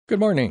Good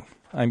morning.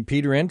 I'm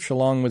Peter Inch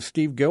along with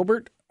Steve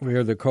Gilbert. We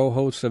are the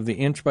co-hosts of the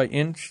Inch by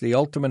Inch, the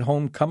Ultimate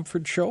Home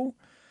Comfort Show,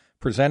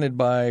 presented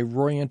by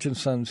Roy Inch &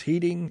 Sons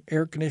Heating,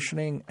 Air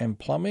Conditioning, and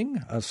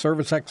Plumbing, a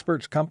service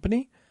experts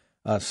company,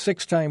 a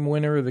 6-time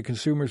winner of the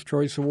Consumer's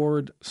Choice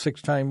Award,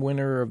 6-time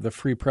winner of the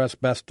Free Press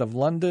Best of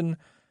London,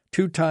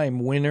 2-time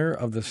winner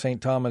of the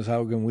St. Thomas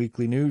Haugen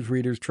Weekly News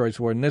Reader's Choice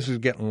Award. And this is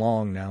getting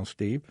long now,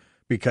 Steve,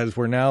 because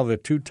we're now the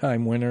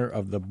 2-time winner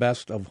of the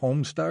Best of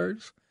Home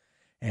Stars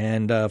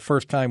and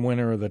first-time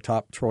winner of the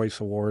Top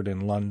Choice Award in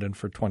London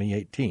for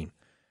 2018.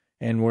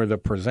 And we're the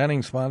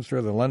presenting sponsor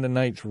of the London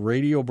Knights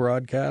radio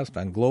broadcast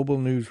on Global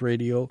News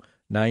Radio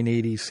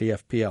 980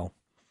 CFPL.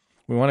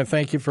 We want to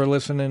thank you for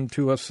listening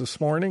to us this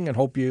morning and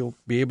hope you'll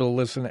be able to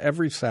listen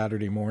every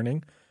Saturday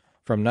morning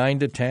from 9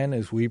 to 10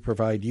 as we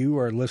provide you,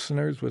 our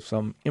listeners, with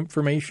some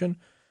information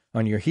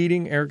on your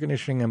heating, air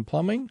conditioning, and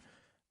plumbing.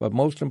 But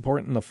most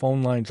important, the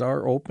phone lines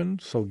are open,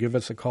 so give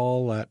us a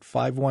call at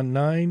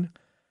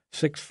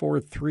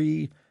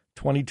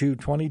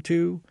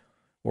 519-643-2222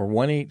 or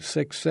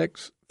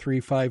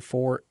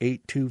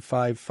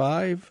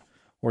 1-866-354-8255,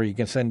 or you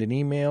can send an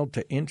email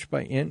to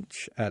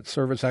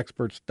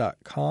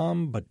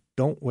inchbyinch@serviceexperts.com, but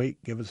don't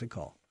wait, give us a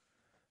call.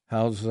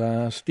 How's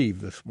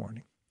Steve this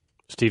morning?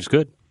 Steve's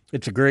good.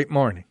 It's a great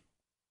morning.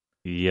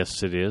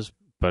 Yes, it is,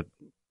 but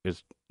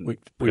it's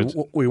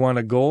we won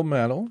a gold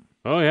medal.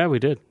 Oh, yeah, we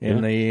did.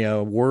 In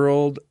the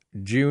World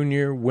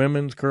Junior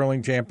Women's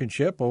Curling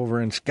Championship over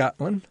in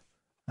Scotland.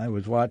 I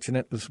was watching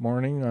it this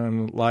morning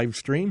on live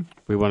stream.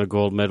 We won a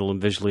gold medal in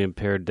visually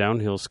impaired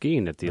downhill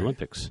skiing at the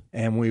Olympics.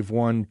 And we've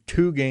won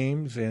 2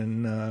 games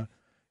in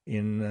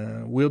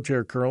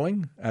wheelchair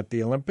curling at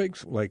the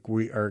Olympics. Like,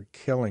 we are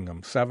killing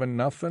them,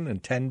 7-0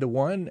 and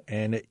 10-1,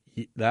 and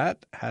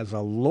that has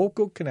a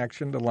local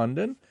connection to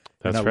London.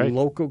 That's and a right.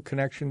 local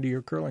connection to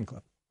your curling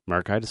club.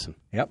 Mark Idison.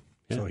 Yep.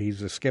 Yeah. So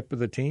he's the skip of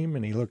the team,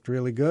 and he looked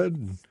really good.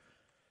 And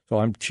so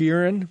I'm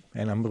cheering,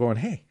 and I'm going,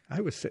 hey, I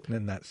was sitting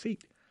in that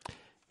seat.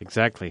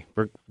 Exactly.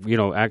 We're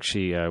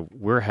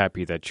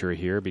happy that you're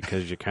here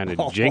because you kind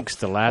of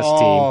jinxed the last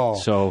team.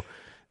 So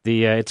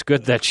it's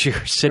good that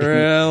you're sitting.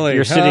 Really?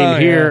 You're sitting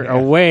here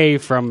away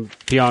from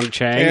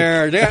Pyeongchang.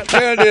 Here,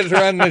 just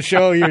run the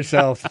show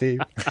yourself,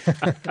 Steve.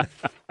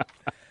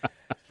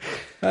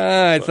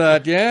 I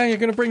thought, you're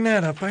going to bring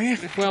that up, are you?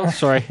 Well,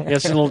 sorry,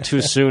 it's a little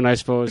too soon, I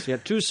suppose. Yeah,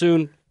 too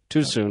soon.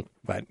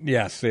 But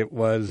yes, it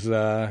was.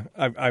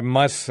 I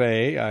must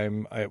say, I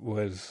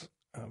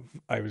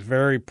was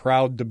very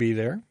proud to be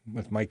there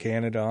with my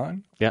Canada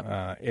on.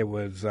 Yeah, it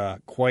was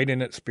quite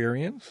an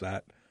experience.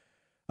 That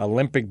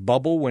Olympic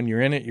bubble, when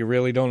you're in it, you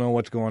really don't know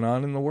what's going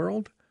on in the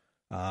world.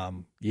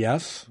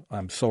 Yes,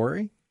 I'm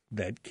sorry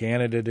that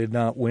Canada did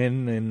not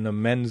win in the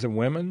men's and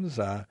women's.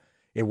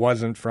 It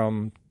wasn't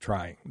from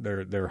trying.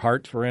 Their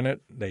hearts were in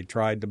it. They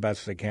tried the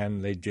best they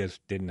can. They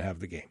just didn't have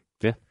the game.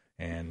 Yeah.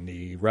 And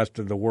the rest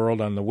of the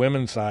world on the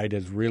women's side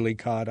has really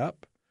caught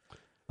up.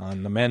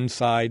 On the men's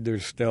side,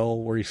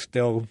 we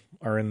still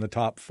are in the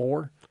top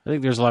 4. I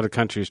think there's a lot of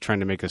countries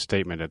trying to make a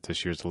statement at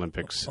this year's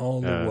Olympics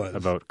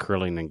about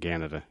curling in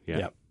Canada. Yeah.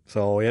 Yep.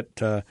 So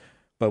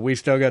but we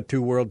still got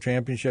 2 world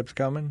championships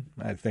coming.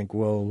 I think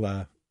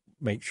we'll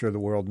make sure the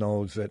world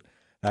knows that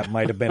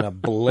might have been a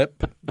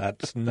blip.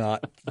 That's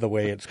not the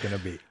way it's going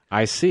to be.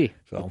 I see.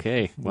 So,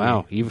 okay.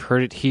 Wow. You've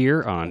heard it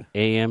here on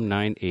AM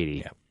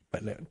 980. Yeah.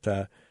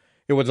 But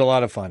it was a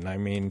lot of fun. I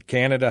mean,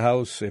 Canada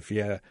House, if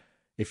you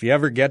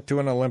ever get to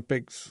an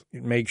Olympics,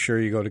 make sure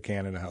you go to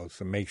Canada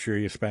House and make sure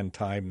you spend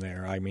time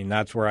there. I mean,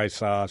 that's where I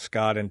saw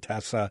Scott and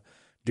Tessa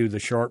do the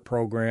short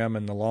program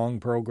and the long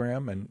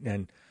program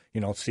and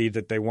see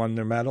that they won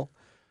their medal.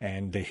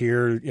 And to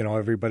hear,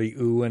 everybody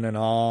oohing and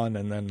ahhing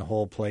and then the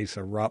whole place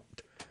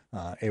erupt.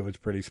 It was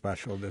pretty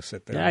special to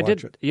sit there and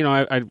watch it.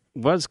 I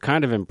was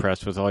kind of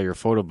impressed with all your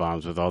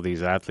photobombs with all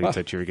these athletes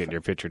that you were getting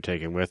your picture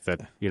taken with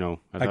that, I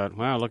thought,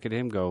 wow, look at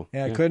him go.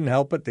 Yeah, I couldn't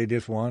help it. They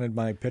just wanted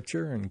my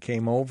picture and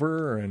came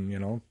over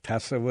and,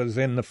 Tessa was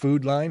in the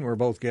food line. We're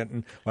both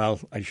getting, well,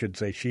 I should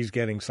say she's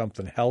getting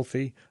something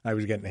healthy. I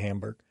was getting a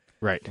hamburger.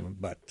 Right.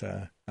 But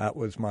that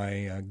was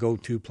my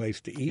go-to place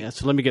to eat. Yeah,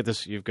 so let me get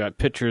this. You've got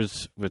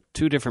pictures with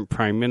 2 different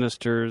prime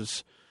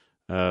ministers,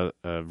 a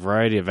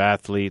variety of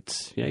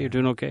athletes. Yeah, you're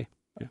doing okay.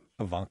 Yeah.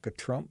 Ivanka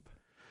Trump.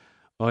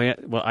 Oh, yeah.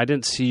 Well, I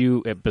didn't see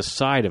you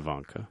beside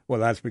Ivanka.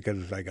 Well, that's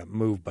because I got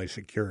moved by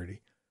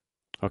security.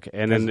 Okay.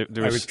 And then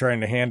I was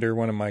trying to hand her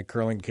one of my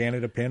Curling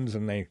Canada pins,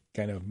 and they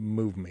kind of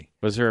moved me.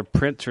 Was there a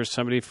prince or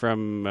somebody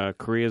from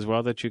Korea as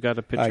well that you got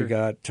a picture? I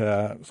got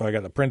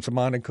the Prince of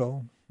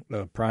Monaco,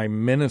 the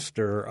Prime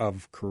Minister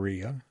of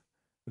Korea,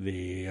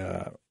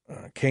 the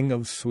King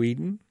of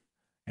Sweden,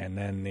 and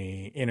then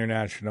the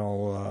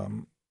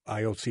international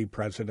IOC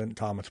president,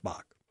 Thomas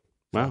Bach.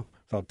 Wow.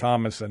 So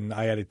Thomas and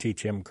I had to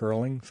teach him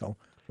curling, so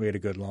we had a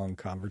good long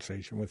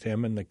conversation with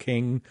him. And the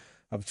King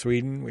of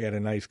Sweden, we had a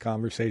nice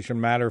conversation.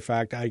 Matter of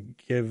fact, I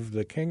give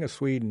the King of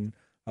Sweden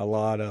a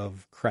lot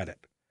of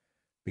credit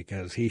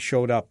because he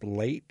showed up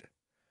late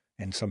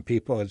and some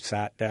people had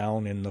sat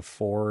down in the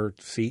 4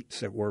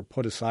 seats that were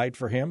put aside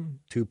for him.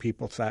 2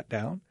 people sat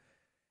down.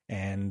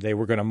 and they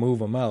were going to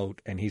move him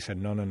out, and he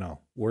said, no,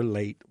 we're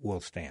late,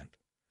 we'll stand.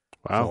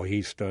 Wow. So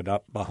he stood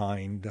up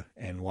behind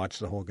and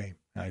watched the whole game.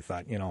 And I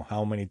thought,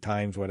 how many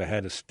times would a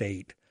head of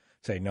state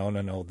say,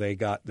 no, they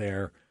got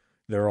there,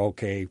 they're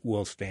okay,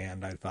 we'll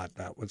stand. I thought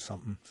that was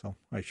something. So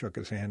I shook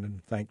his hand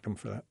and thanked him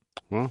for that.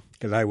 Well,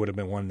 because I would have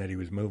been one that he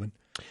was moving.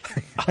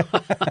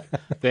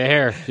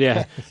 There,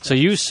 yeah. So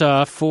you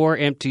saw 4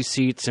 empty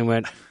seats and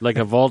went like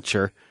a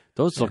vulture.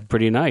 Those look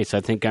pretty nice.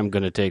 I think I'm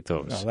going to take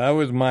those. No, that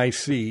was my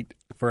seat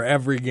for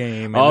every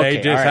game, and they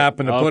just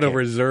happened to put a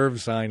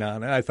reserve sign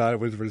on it. I thought it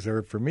was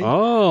reserved for me.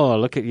 Oh,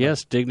 look at,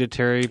 yes,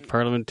 dignitary,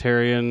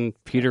 parliamentarian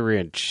Peter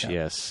Rinch,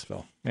 yes.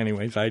 So,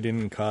 anyways, I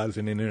didn't cause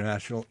an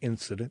international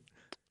incident.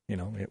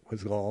 It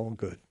was all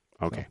good.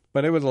 Okay. So,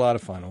 but it was a lot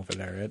of fun over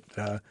there.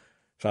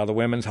 Saw the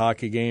women's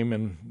hockey game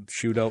and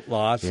shootout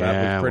loss. Yeah,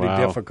 that was pretty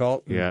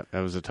difficult. Yeah,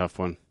 that was a tough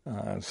one.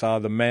 Saw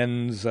the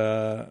men's,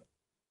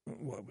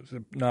 what was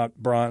it? Not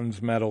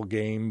bronze medal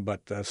game,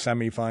 but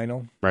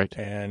semifinal. Right.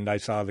 And I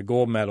saw the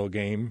gold medal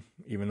game,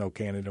 even though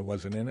Canada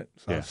wasn't in it.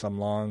 Saw some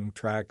long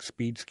track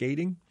speed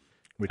skating.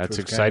 That's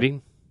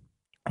exciting.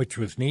 Which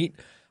was neat.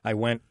 I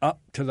went up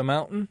to the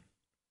mountain.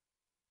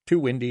 Too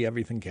windy,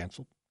 everything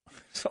canceled.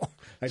 So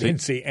I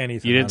didn't see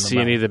anything. You didn't see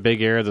mountain. any of the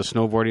big air, the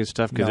snowboarding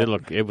stuff? Because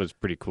it was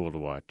pretty cool to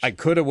watch. I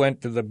could have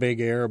went to the big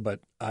air,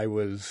 but I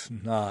was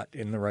not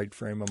in the right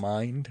frame of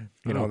mind.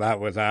 That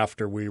was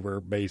after we were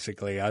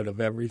basically out of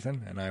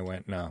everything, and I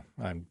went, no,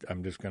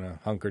 I'm just going to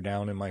hunker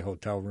down in my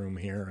hotel room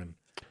here and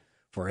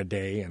for a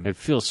day and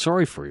feel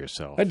sorry for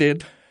yourself. I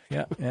did.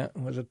 Yeah, it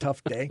was a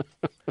tough day.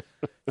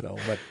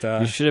 But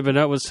you should have been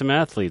out with some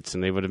athletes,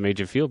 and they would have made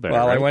you feel better.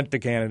 Well, right? I went to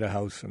Canada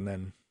House, and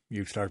then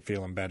you start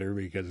feeling better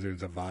because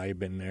there's a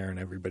vibe in there and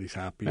everybody's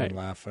happy and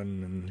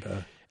laughing.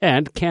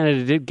 And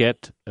Canada did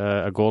get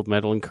a gold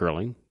medal in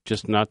curling,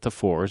 just not the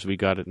 4s. We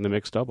got it in the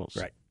mixed doubles.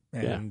 Right.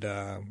 And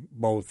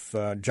both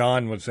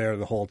John was there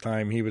the whole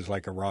time. He was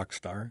like a rock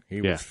star.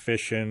 He was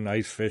fishing,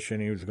 ice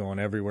fishing. He was going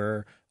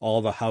everywhere.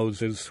 All the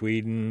houses,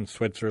 Sweden,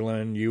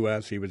 Switzerland,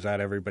 U.S., he was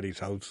at everybody's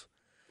house.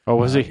 Oh,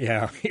 was he?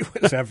 Yeah, he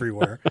was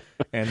everywhere.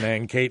 And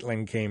then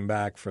Caitlin came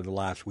back for the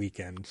last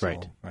weekend. So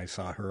right. I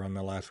saw her on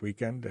the last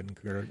weekend. And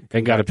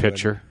got a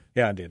picture.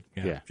 Yeah, I did.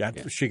 Yeah.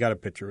 She got a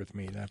picture with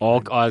me.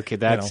 Okay,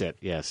 that's it.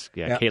 Yes.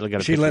 Yeah, Caitlin got a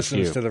picture. She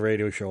listens to the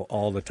radio show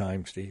all the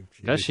time, Steve.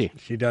 Does she?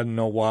 She doesn't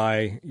know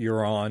why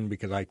you're on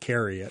because I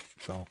carry it.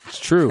 So it's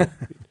true.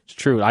 It's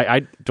true.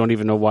 I don't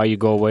even know why you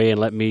go away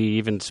and let me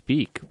even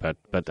speak, but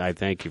I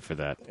thank you for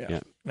that. Yeah.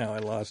 Now I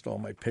lost all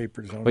my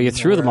papers. But you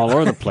threw them all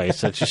over the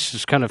place. That's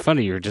just kind of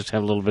funny. You just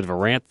have a little bit of a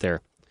rant there.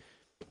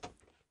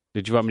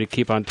 Did you want me to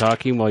keep on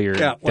talking while you're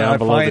down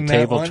below the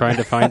table trying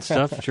to find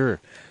stuff?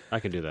 Sure. I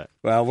can do that.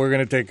 Well, we're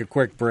going to take a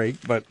quick break,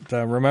 but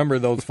remember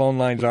those phone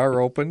lines are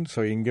open,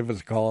 so you can give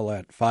us a call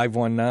at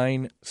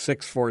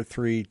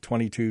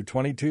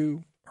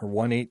 519-643-2222 or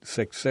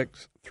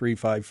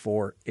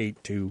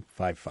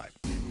 1-866-354-8255.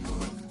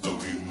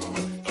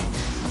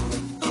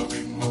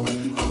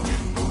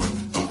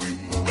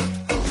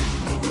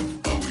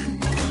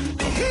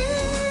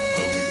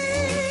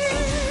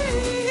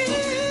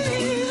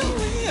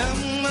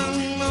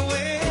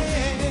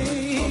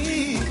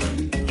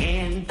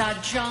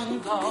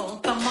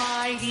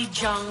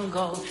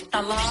 Jungle,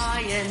 the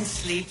lion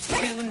sleeps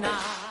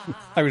tonight.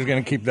 I was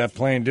going to keep that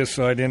playing just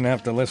so I didn't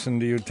have to listen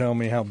to you tell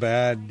me how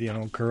bad,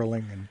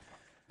 curling and.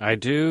 I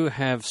do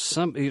have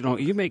some.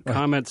 You make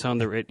comments on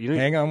the.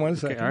 Hang on one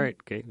second. Okay, all right.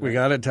 Okay. We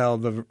got to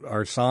tell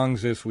our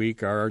songs this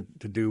week are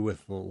to do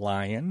with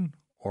lion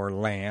or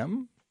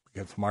lamb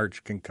because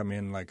March can come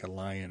in like a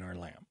lion or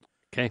lamb.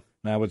 Okay.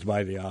 That was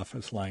by The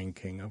Office, Lion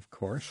King, of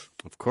course.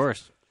 Of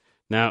course.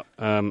 Now,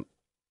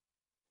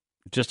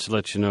 just to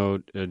let you know,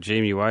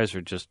 Jamie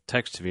Weiser just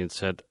texted me and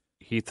said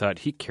he thought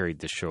he carried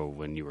the show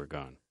when you were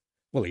gone.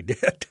 Well, he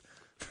did.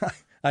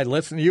 I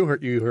listened. You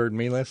heard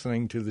me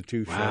listening to the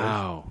two shows.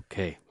 Wow.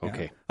 Okay.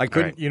 Yeah. I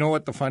couldn't. Right. You know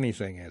what the funny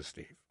thing is,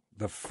 Steve?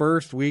 The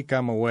first week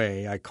I'm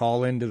away, I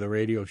call into the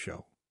radio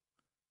show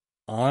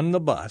on the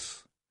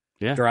bus.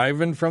 Yeah.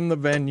 Driving from the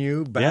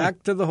venue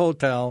back to the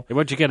hotel.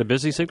 Would you get a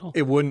busy signal?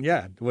 It wouldn't.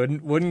 Yeah,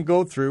 wouldn't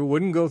go through.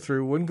 Wouldn't go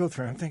through.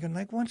 I'm thinking,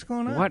 like, what's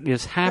going on? What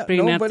is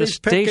happening at the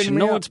station?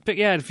 No one's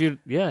picking.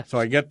 Yeah. So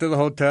I get to the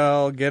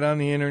hotel, get on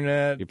the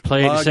internet, you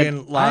play it.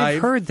 In live.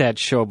 I've heard that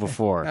show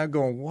before. I'm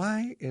going,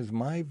 why is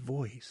my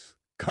voice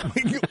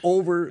coming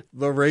over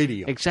the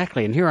radio?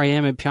 Exactly. And here I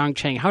am in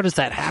Pyeongchang. How does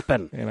that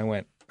happen? And I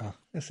went, oh,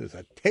 this is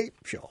a tape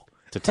show.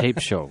 It's a tape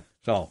show.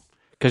 So,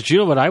 because you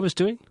know what I was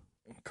doing?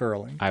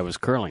 Curling. I was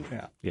curling.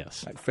 Yeah.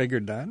 Yes. I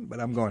figured that, but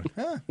I'm going,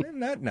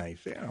 isn't that nice,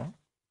 So.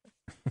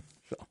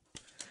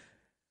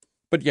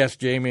 But yes,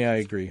 Jamie, I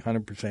agree.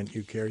 100%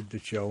 you carried the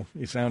show.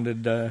 You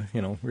sounded,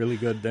 really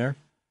good there.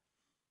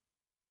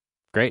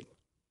 Great.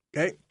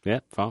 Okay. Yeah,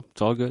 well,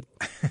 it's all good.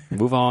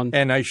 Move on.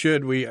 And this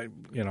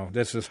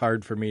is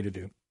hard for me to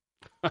do.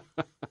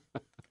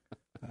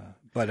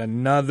 But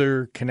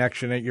another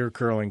connection at your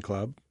curling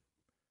club,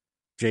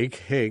 Jake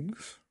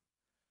Higgs.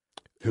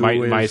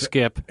 My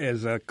skip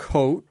is a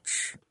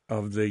coach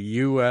of the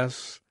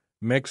U.S.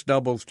 mixed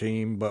doubles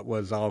team, but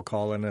was, I'll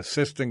call, an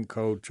assistant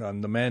coach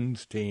on the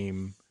men's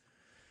team,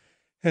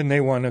 and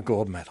they won a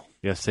gold medal.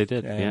 Yes, they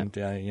did. And,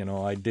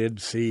 I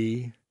did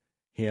see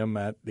him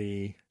at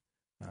the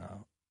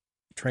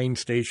train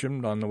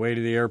station on the way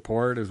to the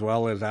airport, as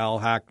well as Al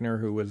Hackner,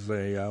 who was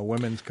a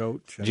women's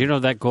coach. Do you know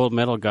that gold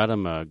medal got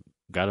him a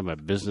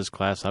business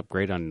class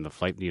upgrade on the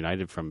flight to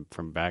United from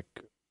back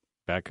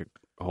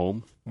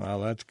home?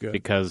 Well, that's good.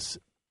 Because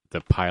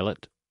the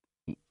pilot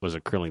was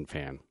a curling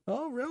fan.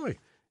 Oh, really?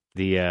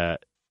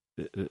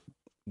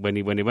 When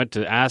he went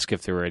to ask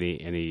if there were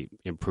any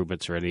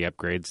improvements or any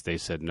upgrades, they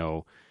said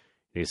no.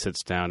 And he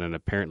sits down, and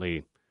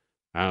apparently,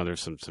 I don't know,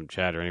 there's some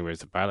chatter. Anyways,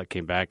 the pilot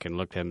came back and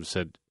looked at him and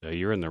said,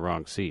 "You're in the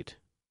wrong seat."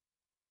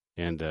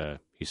 And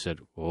he said,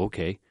 "Well,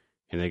 okay."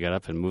 And they got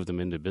up and moved them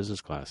into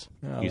business class.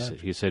 Oh,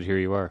 he said, "Here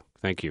you are.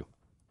 Thank you."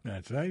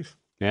 That's nice.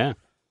 Yeah.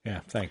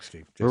 Yeah, thanks,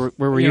 Steve. Where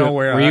were you?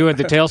 Were you at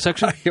the tail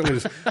section?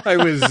 I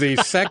was the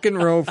second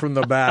row from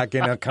the back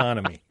in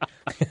economy.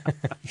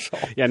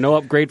 Yeah, no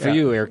upgrade for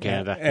you, Air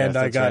Canada. And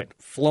I got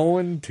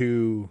flown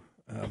to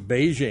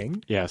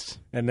Beijing. Yes.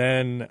 And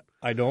then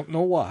I don't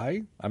know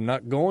why. I'm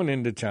not going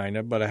into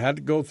China, but I had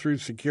to go through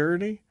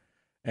security,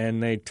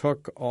 and they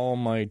took all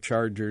my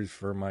chargers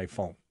for my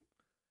phone.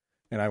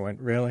 And I went,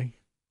 really?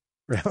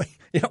 Really?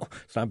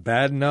 It's not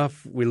bad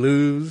enough. We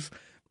lose.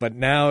 But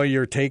now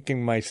you're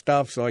taking my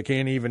stuff, so I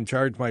can't even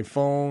charge my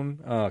phone.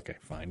 Okay,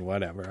 fine,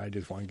 whatever. I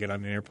just want to get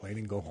on an airplane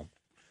and go home.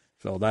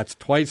 So that's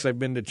twice I've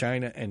been to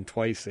China, and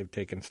twice they've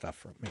taken stuff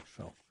from me.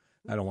 So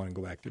I don't want to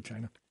go back to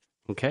China.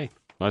 Okay.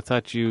 Well, I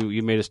thought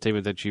you made a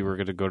statement that you were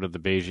going to go to the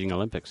Beijing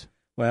Olympics.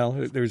 Well,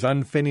 there's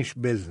unfinished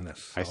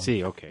business. So I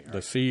see. Okay. The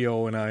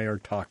CEO and I are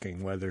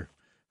talking whether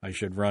I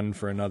should run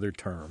for another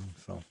term.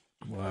 So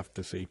we'll have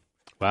to see.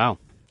 Wow.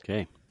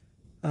 Okay.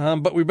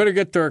 But we better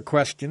get to our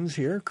questions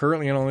here.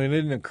 Curling, it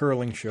isn't a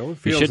curling show. It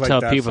feels you should like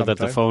tell that people sometime.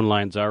 that the phone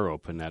lines are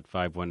open at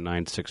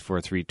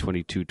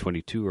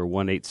 519-643-2222 or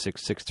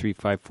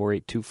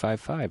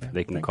 1-866-354-8255.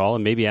 They can call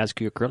and maybe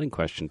ask you a curling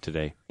question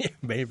today. Yeah,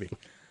 maybe.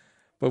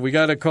 But we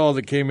got a call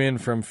that came in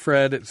from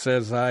Fred. It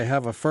says, I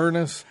have a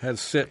furnace,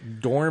 has sit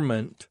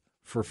dormant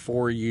for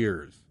 4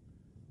 years.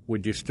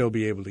 Would you still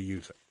be able to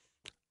use it?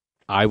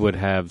 I'd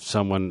have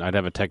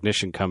a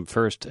technician come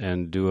first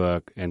and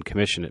and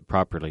commission it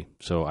properly.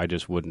 So I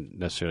just wouldn't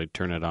necessarily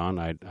turn it on.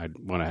 I'd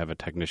want to have a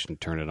technician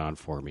turn it on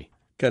for me.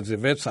 Because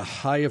if it's a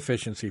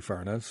high-efficiency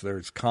furnace,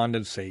 there's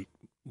condensate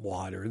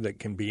water that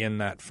can be in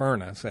that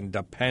furnace, and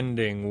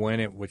depending when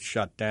it was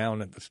shut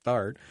down at the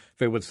start,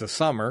 if it was the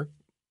summer,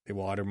 the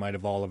water might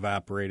have all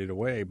evaporated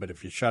away. But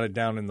if you shut it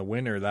down in the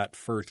winter that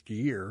first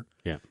year,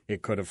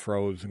 it could have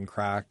froze and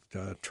cracked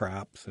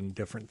traps and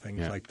different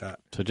things like that.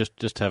 So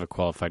just have a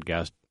qualified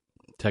gas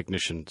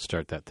technician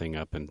start that thing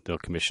up, and they'll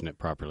commission it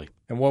properly.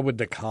 And what would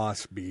the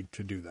cost be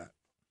to do that?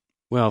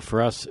 Well,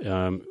 for us,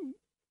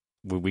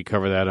 we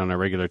cover that on a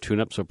regular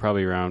tune-up, so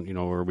probably around,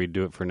 where we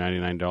do it for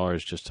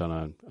 $99 just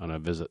on a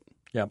visit.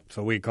 Yep.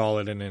 So we call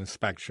it an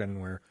inspection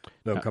where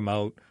they'll come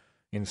out,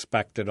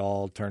 inspect it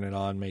all, turn it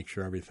on, make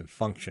sure everything's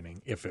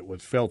functioning. If it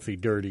was filthy,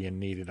 dirty, and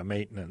needed a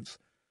maintenance,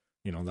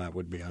 that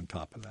would be on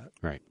top of that.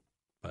 Right.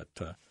 But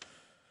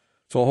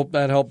so I hope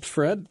that helps,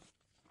 Fred.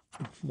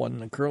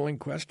 Wasn't a curling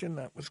question.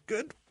 That was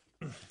good.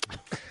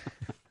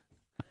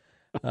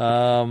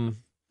 And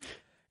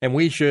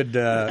we should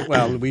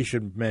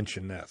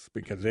mention this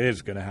because it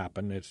is going to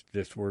happen. It's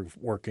just we're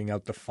working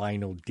out the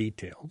final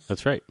details.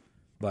 That's right.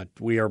 But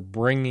we are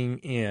bringing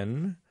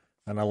in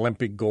an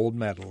Olympic gold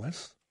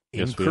medalist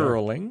in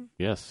curling.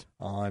 Yes.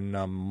 On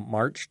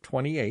March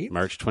 28th.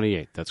 March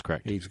 28th, that's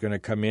correct. He's going to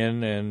come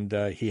in,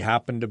 and he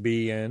happened to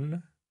be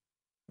in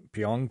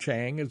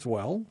Pyeongchang as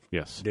well.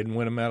 Yes. Didn't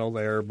win a medal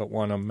there, but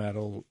won a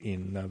medal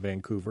in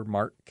Vancouver.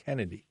 Mark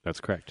Kennedy. That's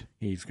correct.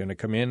 He's going to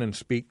come in and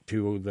speak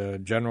to the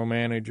general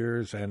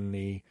managers and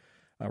the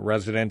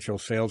residential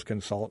sales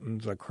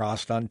consultants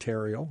across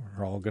Ontario.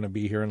 We're all going to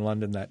be here in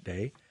London that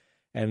day.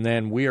 And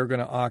then we are going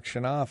to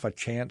auction off a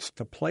chance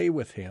to play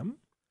with him.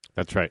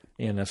 That's right.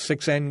 In a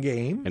 6N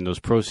game. And those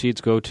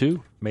proceeds go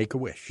to?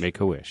 Make-A-Wish.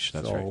 Make-A-Wish,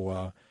 that's right.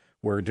 So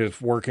we're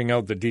just working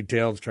out the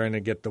details, trying to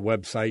get the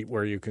website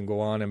where you can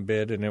go on and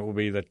bid, and it will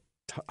be the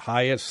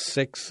highest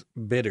 6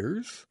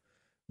 bidders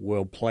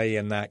will play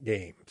in that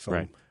game.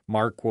 So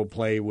Mark will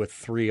play with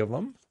 3 of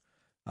them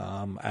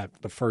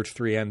at the first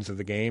 3 ends of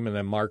the game, and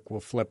then Mark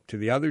will flip to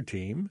the other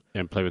team.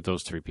 And play with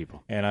those 3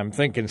 people. And I'm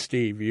thinking,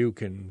 Steve, you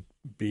can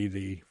be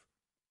the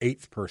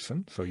 8th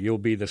person, so you'll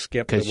be the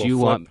skip. Because you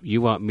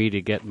want me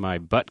to get my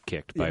butt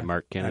kicked by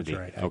Mark Kennedy.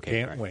 That's right. I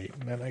can't wait.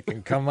 And then I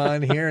can come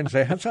on here and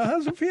say, so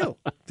how's it feel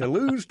to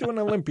lose to an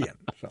Olympian?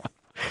 So,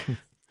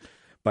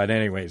 but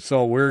anyway,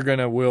 so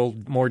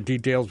more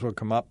details will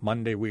come up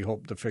Monday. We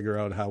hope to figure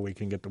out how we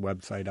can get the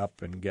website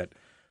up and get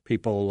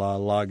people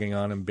logging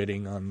on and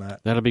bidding on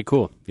that. That'll be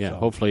cool. Yeah, so,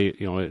 hopefully,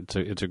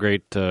 it's a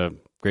great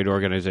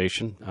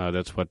organization.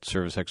 That's what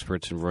Service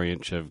Experts in Roy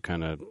Inch have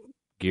kind of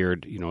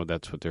geared.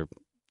 That's what they're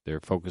they're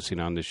focusing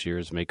on this year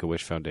is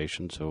Make-A-Wish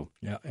Foundation. So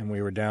Yeah, and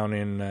we were down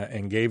in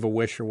and gave a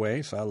wish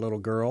away. Saw a little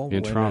girl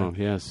in Toronto,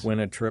 yes, win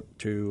a trip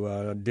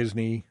to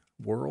Disney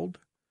World.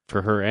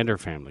 For her and her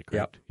family,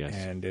 correct? Yep.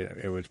 Yes. And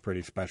it was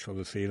pretty special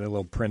to see. The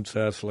little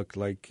princess looked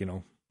like,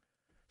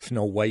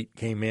 Snow White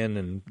came in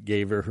and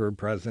gave her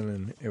present,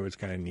 and it was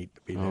kind of neat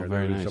to be there.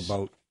 Very there was nice.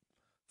 about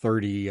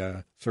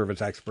 30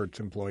 Service Experts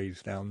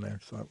employees down there,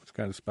 so it was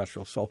kind of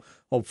special. So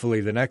hopefully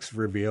the next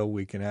reveal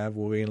we can have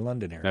will be in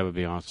London area. That would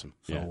be awesome.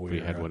 So Yeah, we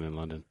had one in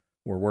London.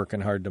 We're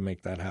working hard to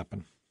make that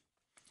happen.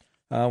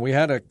 We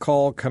had a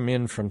call come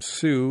in from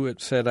Sue.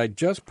 It said, I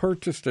just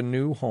purchased a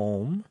new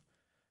home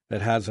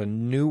that has a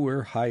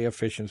newer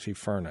high-efficiency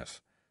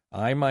furnace.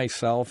 I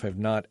myself have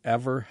not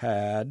ever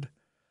had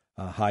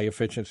a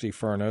high-efficiency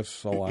furnace,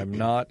 so I'm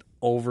not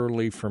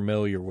overly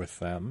familiar with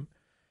them.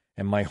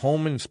 And my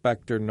home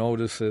inspector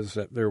notices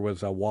that there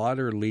was a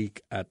water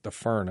leak at the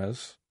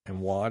furnace and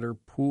water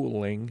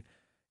pooling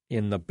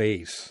in the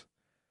base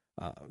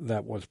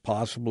that was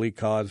possibly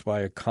caused by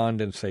a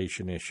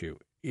condensation issue.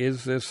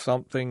 Is this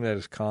something that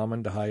is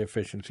common to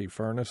high-efficiency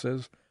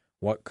furnaces?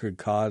 What could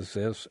cause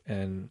this,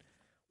 and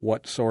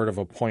what sort of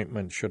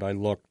appointment should I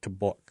look to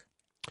book?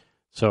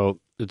 So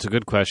it's a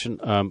good question.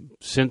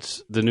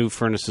 Since the new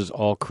furnaces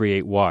all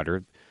create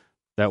water,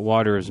 that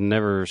water is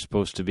never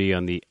supposed to be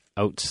on the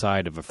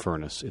outside of a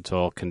furnace. It's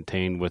all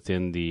contained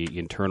within the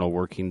internal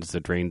workings, the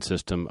drain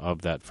system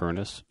of that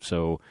furnace.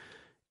 So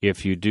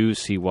if you do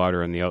see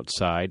water on the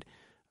outside,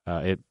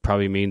 it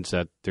probably means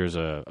that there's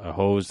a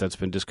hose that's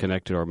been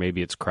disconnected, or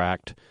maybe it's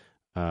cracked,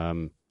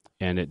 and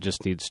it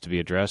just needs to be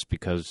addressed,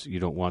 because you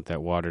don't want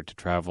that water to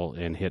travel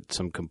and hit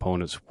some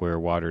components where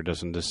water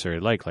doesn't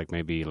necessarily like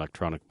maybe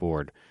electronic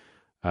board.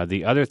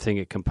 The other thing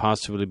it can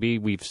possibly be,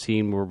 we've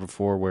seen more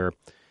before, where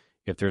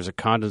if there's a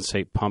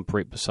condensate pump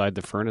right beside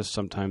the furnace,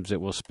 sometimes it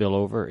will spill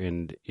over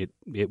and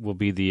it will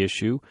be the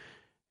issue.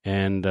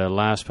 And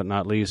last but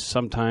not least,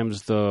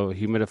 sometimes the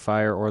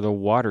humidifier or the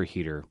water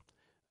heater,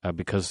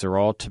 because they're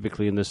all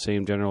typically in the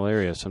same general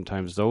area,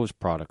 sometimes those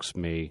products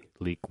may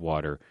leak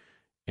water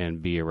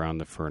and be around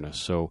the furnace.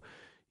 So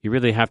you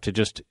really have to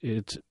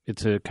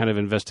it's a kind of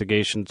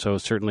investigation. So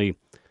certainly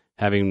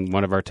having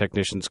one of our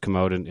technicians come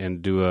out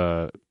and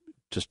do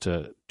just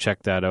to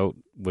check that out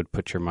would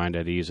put your mind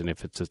at ease. And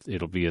if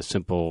it'll be a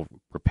simple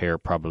repair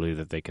probably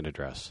that they can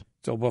address.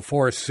 So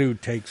before Sue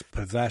takes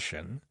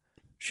possession,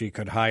 she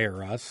could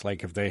hire us.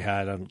 Like if they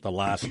had the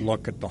last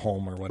look at the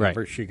home or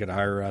whatever, Right. She could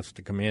hire us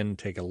to come in,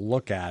 take a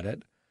look at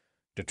it,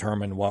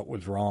 determine what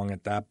was wrong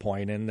at that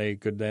point, and they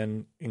could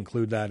then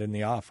include that in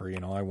the offer.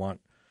 I want,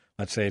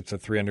 let's say it's a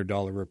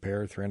 $300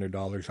 repair,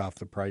 $300 off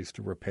the price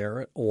to repair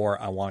it, or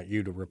I want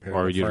you to repair it.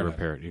 Or you to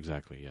repair it,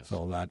 exactly, yes.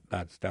 So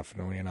that's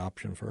definitely an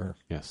option for her.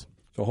 Yes.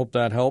 So hope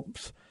that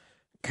helps.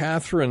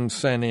 Catherine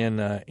sent in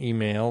an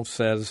email,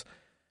 says,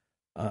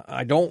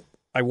 I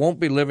won't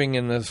be living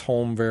in this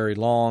home very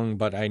long,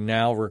 but I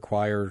now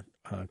require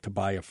to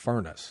buy a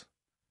furnace.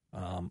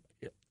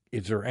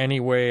 Is there any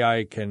way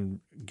I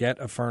can get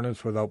a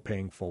furnace without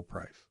paying full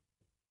price?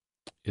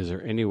 Is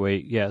there any way?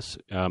 Yes.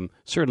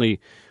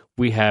 Certainly,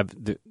 we have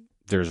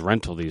there's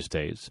rental these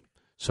days.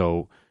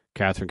 So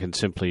Catherine can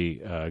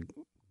simply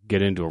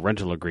get into a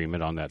rental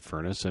agreement on that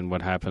furnace. And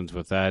what happens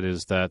with that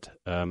is that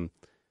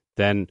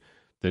then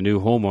the new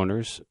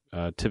homeowners,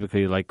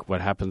 typically like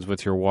what happens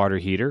with your water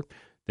heater,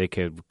 they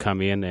could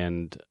come in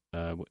and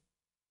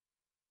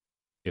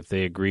if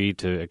they agree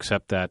to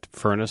accept that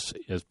furnace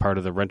as part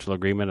of the rental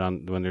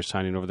agreement when they're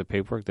signing over the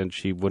paperwork, then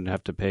she wouldn't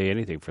have to pay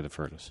anything for the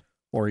furnace.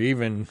 Or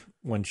even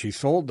when she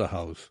sold the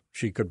house,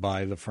 she could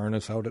buy the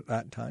furnace out at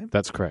that time?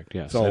 That's correct,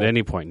 yes. So, at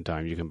any point in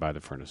time, you can buy the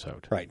furnace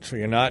out. Right. So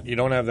you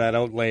don't have that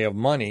outlay of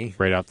money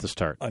right off the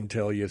start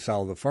until you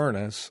sell the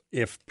furnace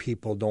if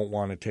people don't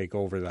want to take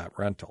over that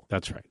rental.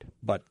 That's right.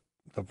 But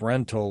the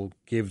rental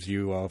gives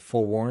you a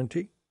full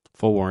warranty?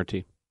 Full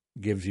warranty.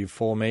 Gives you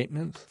full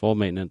maintenance? Full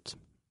maintenance.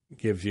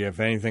 Gives you, if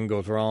anything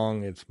goes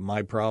wrong, it's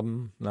my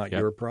problem, not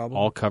your problem.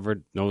 All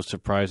covered, no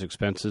surprise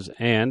expenses,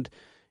 and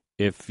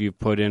if you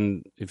put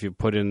in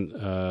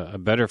a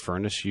better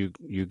furnace, you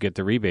get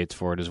the rebates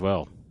for it as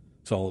well.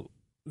 So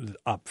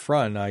up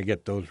front, I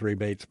get those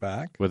rebates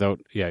back.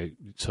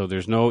 So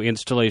there's no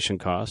installation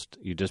cost.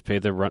 You just pay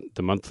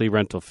the monthly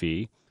rental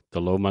fee,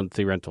 the low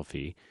monthly rental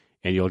fee,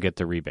 and you'll get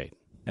the rebate.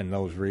 And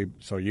those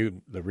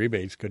the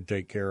rebates could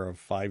take care of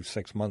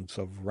 5-6 months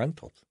of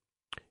rentals,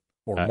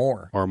 or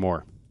more. Or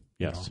more.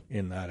 Yes,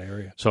 in that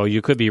area. So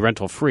you could be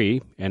rental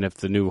free, and if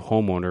the new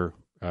homeowner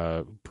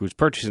who's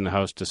purchasing the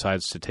house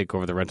decides to take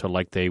over the rental,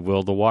 like they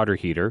will the water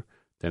heater,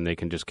 then they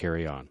can just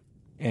carry on.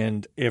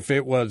 And if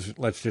it was,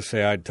 let's just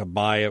say to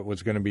buy it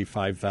was going to be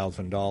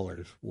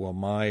 $5,000, will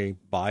my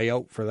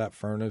buyout for that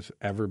furnace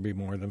ever be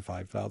more than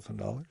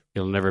 $5,000?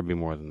 It'll never be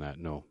more than that.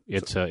 No,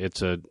 it's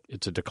a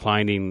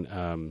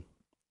declining.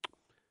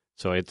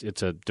 So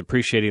it's a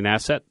depreciating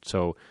asset.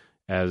 So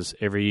as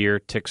every year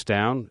ticks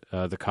down,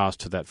 the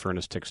cost of that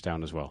furnace ticks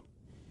down as well.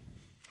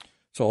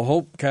 So I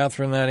hope,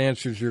 Catherine, that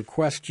answers your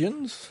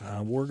questions.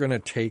 We're going to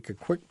take a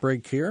quick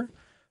break here.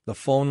 The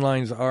phone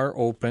lines are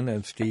open,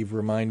 as Steve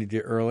reminded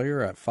you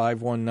earlier, at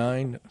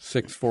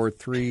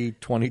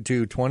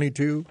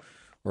 519-643-2222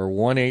 or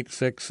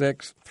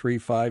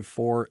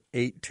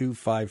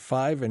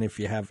 1-866-354-8255. And if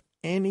you have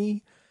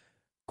anything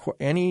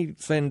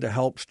to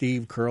help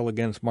Steve curl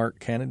against Mark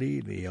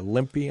Kennedy, the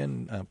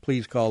Olympian,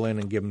 please call in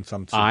and give him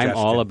some suggestions. I'm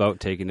all about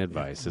taking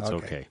advice. It's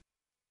okay.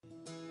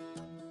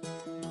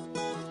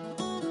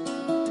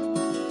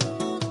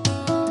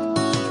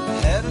 I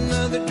had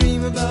another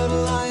dream about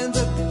lions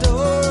at the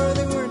door.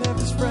 They weren't half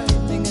as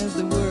frightening as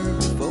they were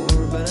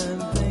before, but I'm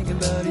thinking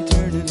about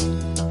eternity.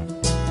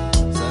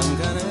 Some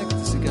kind of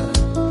ecstasy got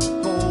a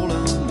hold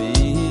on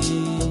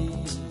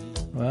me.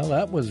 Well,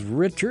 that was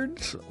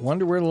Richards.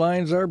 Wonder Where the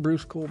Lions Are,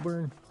 Bruce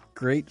Colburn.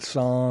 Great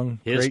song.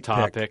 His great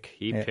topic. pick.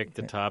 He picked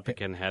the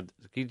topic and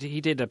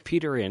he did a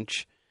Peter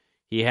Inch.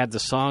 He had the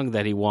song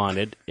that he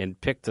wanted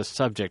and picked the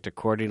subject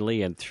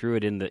accordingly and threw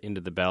it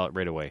into the ballot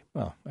right away.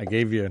 Well, I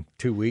gave you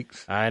 2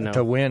 weeks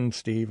to win,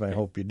 Steve. I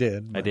hope you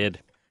did. I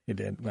did. You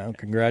did. Well,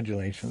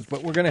 congratulations.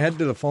 But we're going to head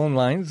to the phone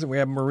lines. We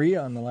have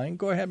Maria on the line.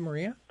 Go ahead,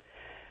 Maria.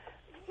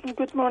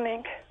 Good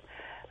morning.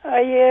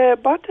 I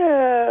bought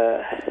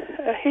a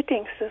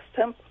heating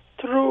system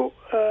through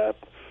a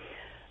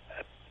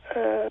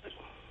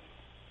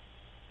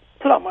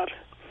plumber.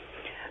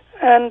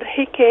 And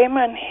he came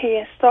and he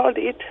installed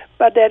it,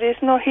 but there is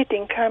no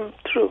heating come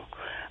through.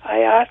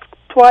 I asked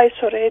twice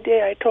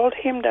already. I told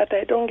him that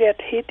I don't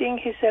get heating.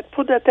 He said,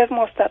 put the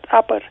thermostat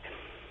upper.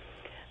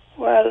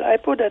 Well, I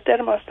put the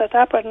thermostat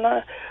upper.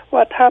 Now,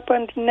 what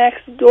happened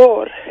next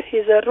door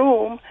is a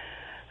room.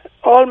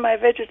 All my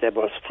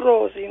vegetables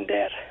froze in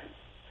there.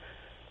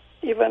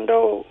 Even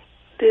though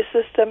this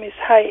system is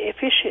high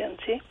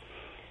efficiency,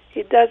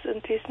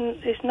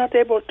 it's not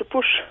able to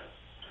push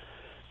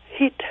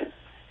heat.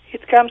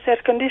 It comes air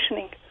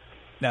conditioning.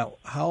 Now,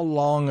 how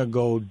long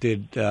ago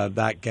did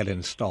that get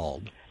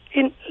installed?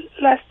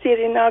 Last year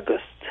in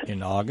August.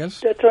 In August?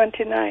 The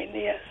 29,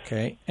 yes.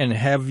 Okay. And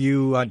have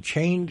you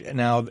changed?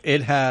 Now,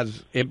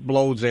 it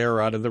blows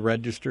air out of the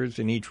registers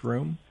in each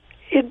room?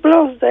 It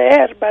blows the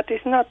air, but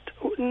it's not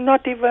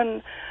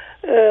even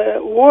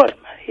warm.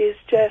 It's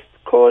just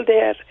cold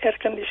air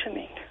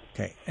conditioning.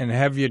 Okay. And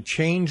have you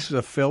changed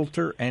the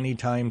filter any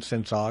time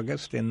since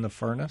August in the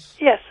furnace?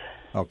 Yes.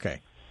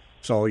 Okay.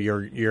 So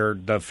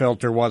the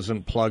filter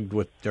wasn't plugged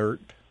with dirt?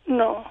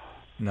 No.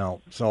 No.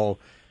 So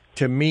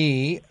to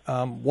me,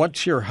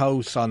 what's your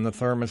house on the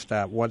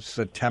thermostat? What's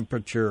the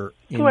temperature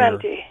in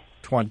 20.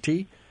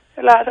 20?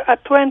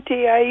 At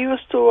 20, I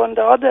used to, on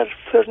the other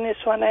furnace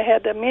when I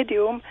had a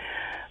medium,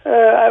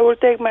 I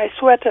would take my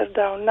sweater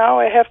down. Now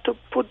I have to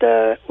put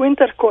the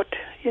winter coat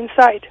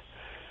inside.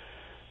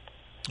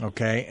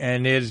 Okay.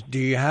 And do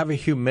you have a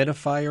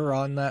humidifier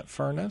on that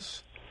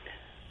furnace?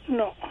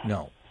 No.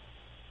 No.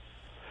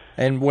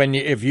 And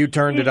if you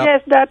turned it up... It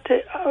has that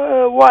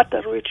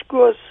water which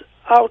goes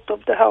out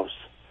of the house.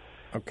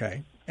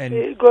 Okay. And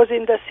it goes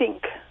in the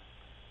sink.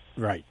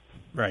 Right.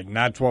 And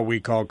that's what we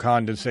call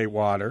condensate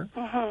water.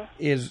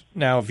 Mm-hmm.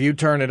 Now, if you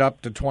turn it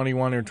up to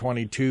 21 or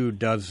 22,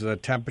 does the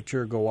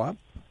temperature go up?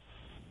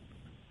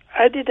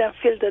 I didn't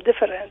feel the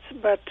difference,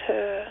 but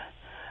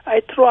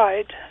I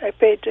tried. I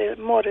paid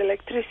more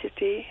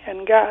electricity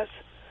and gas.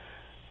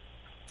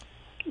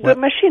 The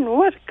machine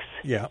works,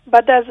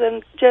 but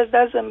doesn't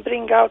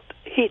bring out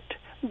heat,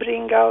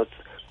 bring out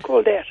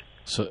cold air.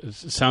 So it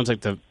sounds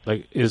like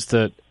is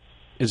the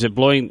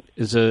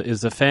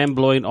fan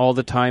blowing all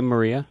the time,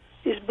 Maria?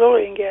 It's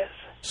blowing, yes.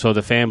 So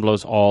the fan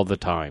blows all the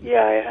time.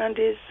 Yeah, and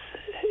it's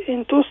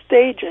in 2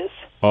 stages.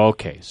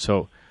 Okay,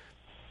 so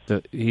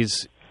the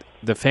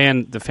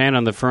fan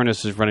on the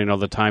furnace is running all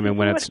the time, and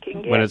when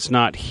it's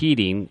not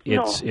heating,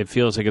 it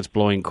feels like it's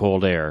blowing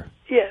cold air.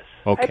 Yes.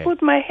 Okay. I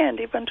put my hand,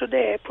 even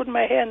today,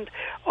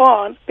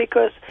 on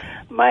because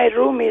my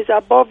room is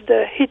above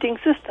the heating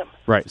system.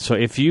 Right. So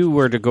if you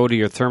were to go to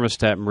your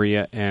thermostat,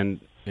 Maria,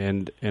 and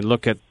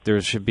look at, there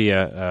should be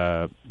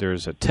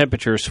there's a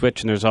temperature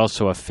switch and there's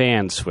also a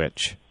fan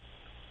switch.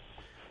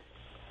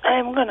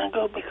 I'm going to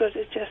go because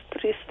it's just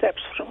 3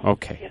 steps from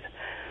here.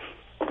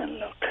 And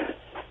look.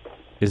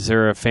 Is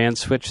there a fan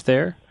switch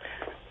there?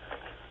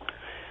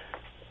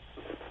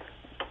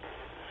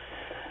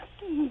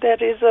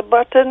 There is a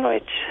button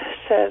which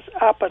says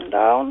up and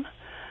down,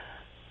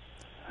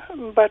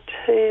 but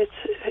it's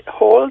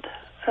hold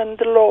and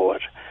lower.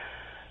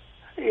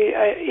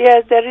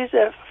 Yes, there is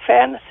a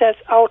fan that says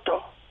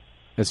auto.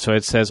 And so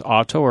it says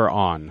auto or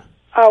on?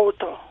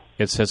 Auto.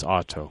 It says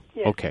auto.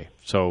 Yes. Okay,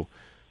 so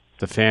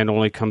the fan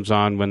only comes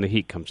on when the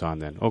heat comes on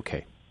then.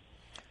 Okay.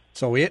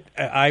 So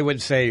I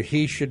would say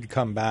he should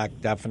come back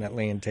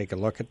definitely and take a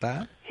look at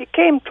that. He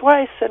came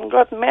twice and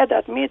got mad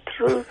at me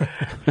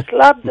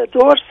slapped the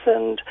doors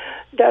and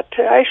that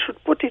I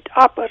should put it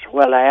upper.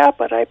 Well,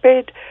 I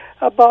paid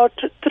about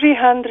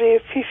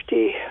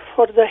 $350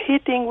 for the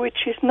heating,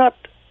 which is not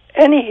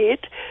any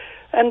heat,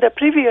 and the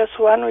previous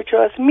one, which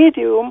was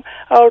medium,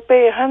 I'll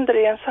pay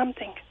 $100 and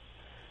something.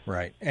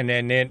 Right, and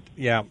then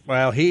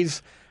well,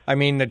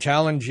 the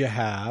challenge you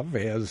have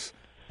is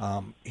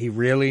he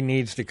really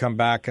needs to come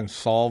back and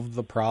solve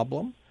the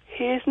problem.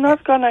 He's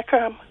not going to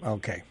come.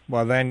 Okay.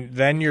 Well,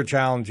 then your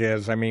challenge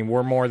is, I mean,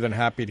 we're more than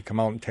happy to come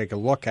out and take a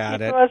look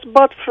at It it. was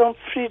bought from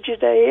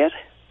Frigidaire.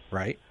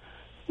 Right.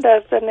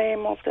 That's the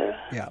name of the...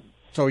 Yeah.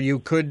 So you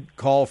could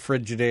call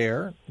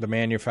Frigidaire, the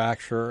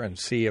manufacturer, and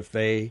see if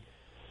they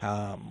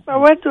Well,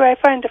 where do I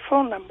find the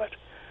phone number?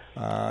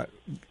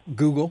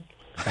 Google.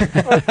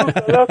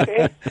 Google,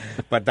 okay.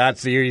 But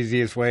that's the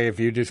easiest way. If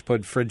you just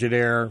put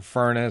Frigidaire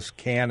Furnace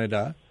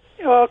Canada,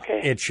 Okay.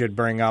 it should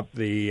bring up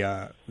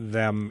the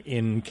them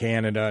in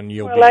Canada, and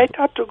you'll. Well, I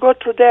thought to go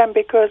to them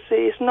because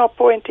there is no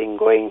point in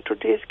going to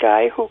this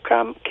guy who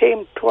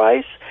came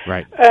twice,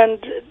 Right.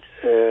 and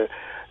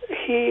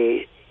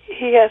he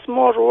has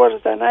more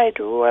words than I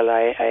do. Well,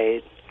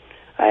 I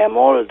am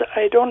old.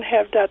 I don't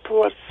have that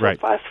word so Right.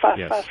 fast.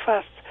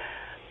 Yes.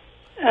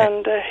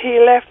 And he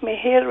left me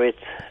here with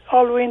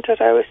all winter.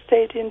 I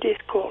stayed in this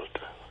cold.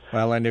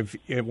 Well, and if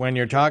when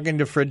you're talking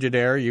to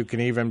Frigidaire, you can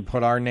even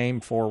put our name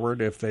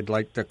forward if they'd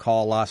like to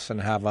call us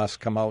and have us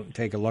come out and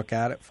take a look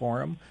at it for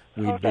them.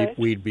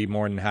 We'd be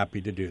more than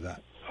happy to do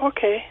that.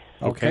 Okay.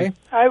 Okay.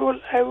 I will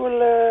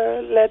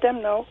let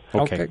them know.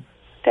 Okay.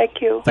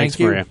 Thank you. Thanks,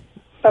 you. Maria.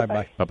 Bye-bye.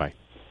 Bye-bye. Bye-bye.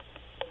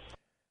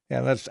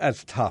 Yeah,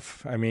 that's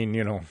tough. I mean,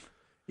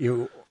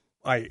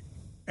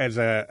 as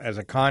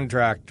a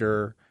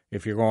contractor,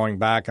 if you're going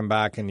back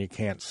and you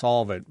can't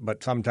solve it,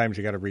 but sometimes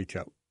you got to reach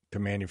out to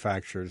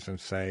manufacturers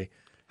and say,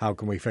 how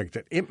can we fix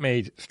it? It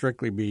may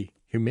strictly be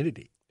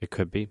humidity. It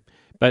could be.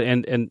 But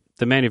and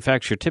the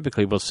manufacturer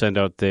typically will send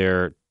out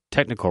their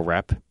technical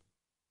rep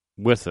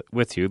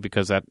with you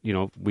because that,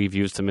 we've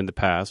used them in the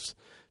past.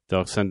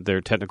 They'll send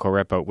their technical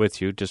rep out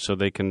with you just so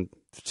they can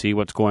see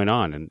what's going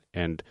on.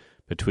 And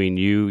between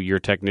you, your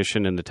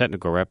technician, and the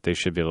technical rep, they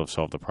should be able to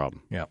solve the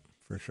problem. Yeah,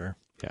 for sure.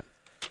 Yeah.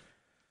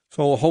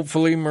 So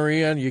hopefully,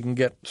 Maria, you can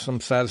get some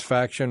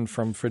satisfaction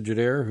from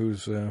Frigidaire,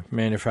 who's a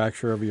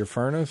manufacturer of your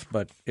furnace.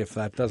 But if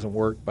that doesn't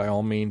work, by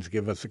all means,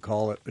 give us a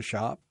call at the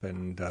shop,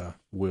 and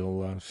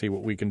we'll see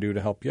what we can do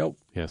to help you out.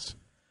 Yes.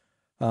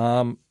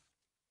 Now,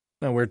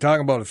 we're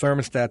talking about a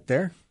thermostat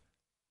there.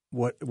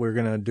 What we're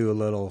going to do a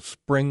little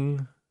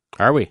spring.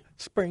 Are we?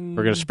 Spring.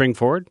 We're going to spring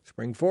forward?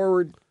 Spring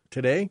forward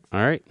today.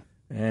 All right.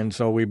 And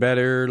so we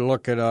better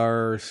look at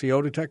our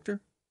CO detector,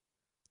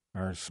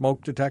 our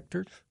smoke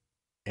detectors,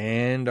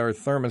 and our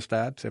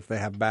thermostats. If they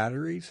have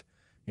batteries,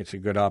 it's a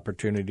good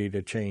opportunity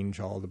to change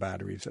all the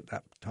batteries at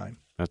that time.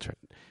 That's right.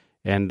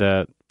 And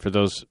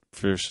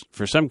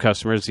for some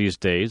customers these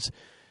days,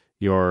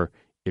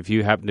 if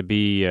you happen to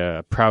be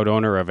a proud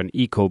owner of an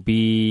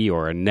Ecobee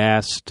or a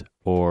Nest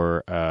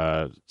or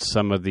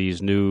some of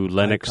these new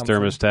Lennox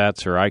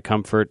thermostats or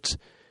iComforts,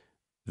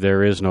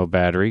 there is no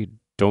battery.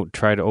 Don't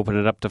try to open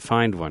it up to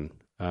find one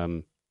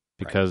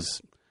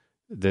because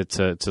it's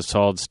a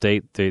solid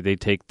state. They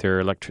take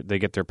they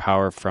get their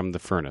power from the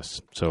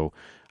furnace. So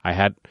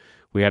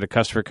we had a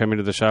customer come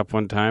into the shop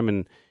one time,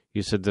 and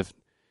he said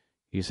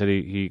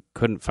he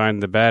couldn't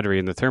find the battery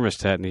in the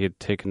thermostat, and he had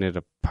taken it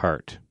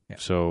apart. Yeah.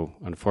 So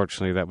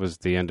unfortunately, that was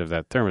the end of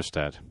that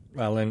thermostat.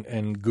 Well,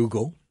 and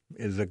Google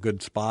is a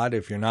good spot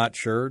if you're not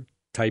sure.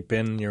 Type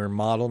in your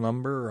model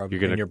number and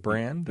your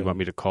brand. You want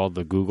me to call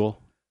the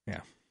Google? Yeah.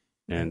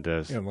 And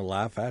we'll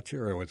laugh at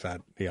you, or was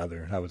that the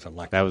other? That was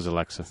Alexa. That was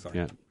Alexa.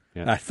 Sorry.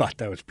 Yeah. I thought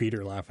that was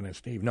Peter laughing at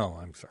Steve. No,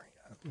 I'm sorry.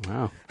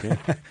 Wow. Yeah.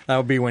 That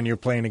would be when you're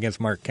playing against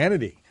Mark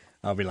Kennedy.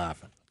 I'll be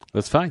laughing.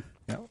 That's fine.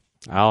 Yeah.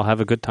 I'll have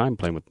a good time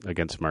playing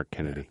against Mark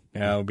Kennedy.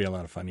 Yeah, it'll be a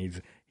lot of fun.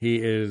 He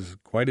is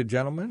quite a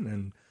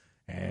gentleman,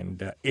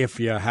 and if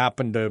you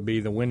happen to be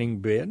the winning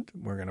bid,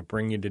 we're going to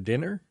bring you to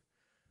dinner.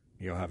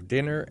 You'll have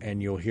dinner,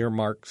 and you'll hear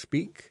Mark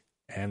speak,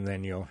 and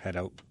then you'll head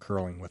out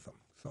curling with him.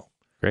 So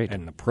great.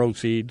 And all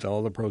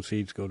the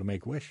proceeds go to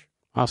Make-A-Wish.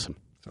 Awesome.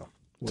 So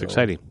it's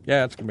exciting.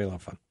 Yeah, it's going to be a lot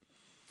of fun.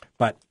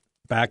 But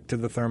back to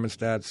the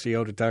thermostats,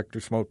 CO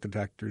detectors, smoke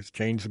detectors,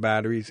 change the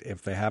batteries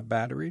if they have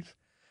batteries.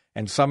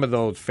 And some of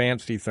those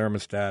fancy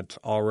thermostats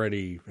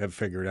already have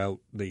figured out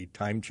the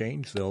time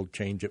change. They'll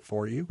change it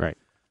for you. Right.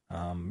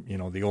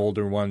 The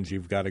older ones,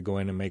 you've got to go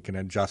in and make an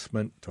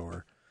adjustment,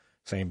 or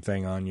same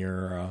thing on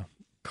your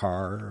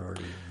car or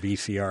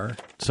VCR.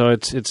 So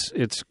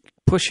it's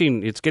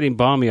pushing. It's getting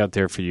balmy out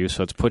there for you.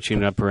 So it's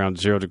pushing up around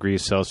 0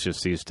 degrees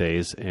Celsius these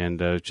days.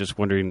 And just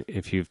wondering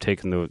if you've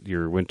taken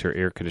your winter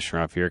air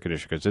conditioner off your air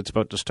conditioner because it's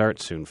about to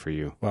start soon for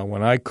you. Well,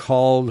 when I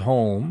called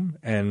home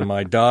and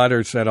my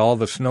daughter said all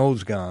the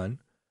snow's gone,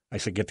 I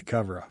said get the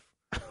cover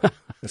off.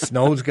 The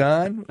snow's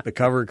gone, the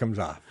cover comes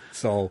off.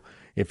 So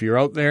if you're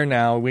out there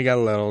now, we got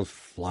a little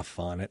fluff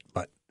on it,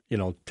 but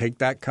take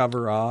that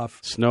cover off.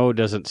 Snow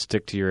doesn't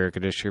stick to your air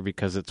conditioner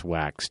because it's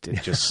waxed.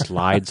 It just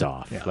slides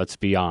off. Yeah. Let's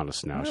be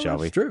honest now, shall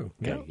we? That's true.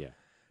 Okay, yeah.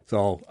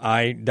 So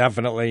I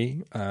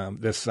definitely,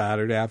 this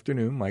Saturday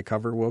afternoon, my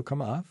cover will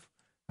come off.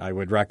 I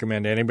would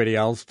recommend anybody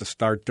else to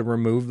start to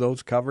remove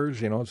those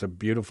covers. It's a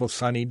beautiful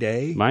sunny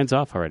day. Mine's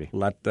off already.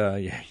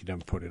 You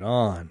didn't put it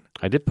on.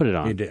 I did put it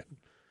on. You did.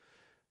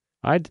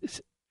 I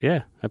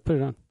put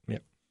it on.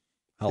 Yep.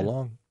 How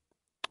long?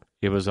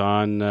 It was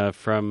on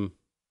from,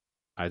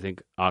 I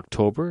think,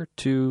 October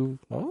to...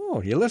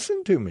 Oh, you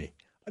listened to me.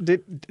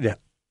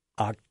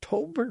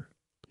 October.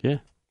 Yeah.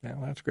 Yeah,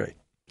 that's great.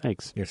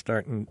 Thanks. You're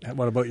starting.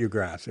 What about your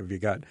grass? Have you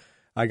got?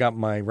 I got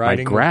my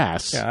riding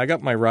grass? Yeah, I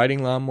got my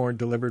riding lawnmower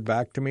delivered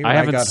back to me. I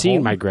haven't seen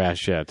home. my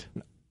grass yet.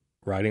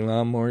 Riding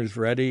lawnmower's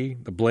ready.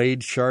 The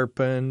blade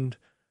sharpened.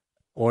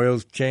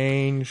 Oil's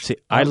changed. See,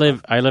 I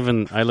live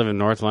in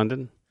North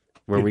London,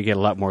 where we get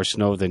a lot more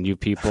snow than you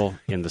people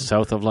in the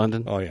south of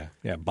London. Oh yeah,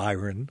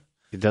 Byron.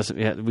 It doesn't.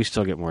 Yeah, we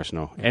still get more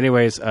snow.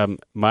 Anyways,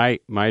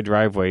 my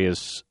driveway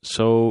is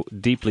so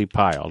deeply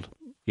piled.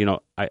 You know,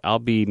 I'll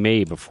be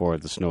May before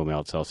the snow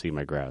melts. I'll see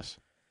my grass.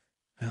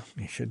 Well,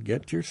 you should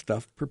get your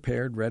stuff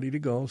prepared, ready to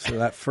go. So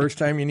that first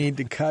time you need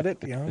to cut it,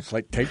 it's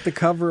like take the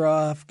cover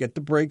off, get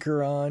the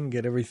breaker on,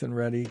 get everything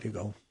ready to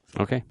go.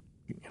 Okay.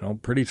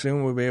 Pretty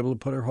soon we'll be able to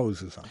put our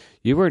hoses on.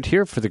 You weren't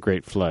here for the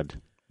Great Flood,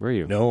 were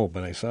you? No,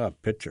 but I saw a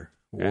picture.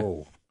 Yeah.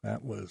 Whoa,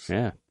 that was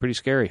pretty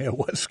scary. It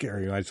was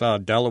scary. I saw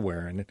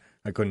Delaware, and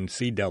I couldn't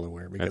see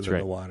Delaware because That's of right.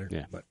 the water.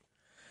 Yeah. But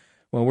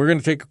well, we're going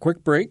to take a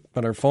quick break,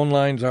 but our phone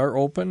lines are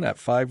open at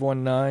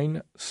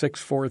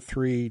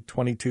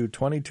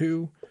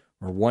 519-643-2222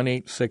 or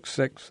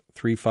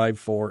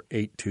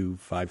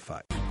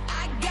 1-866-354-8255.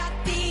 I got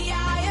the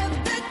eye of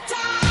the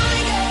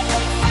tiger,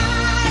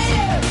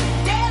 fire,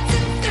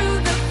 dancing through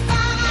the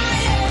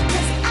fire,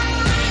 'cause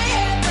I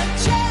am the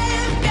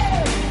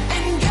champion,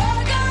 and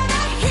you're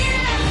gonna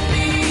hear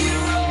me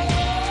roar.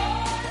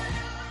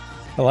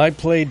 Well, I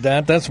played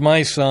that. That's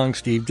my song,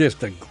 Steve.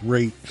 Just a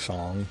great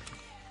song.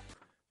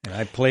 And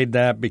I played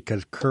that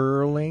because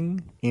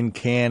curling in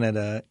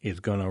Canada is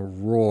going to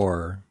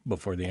roar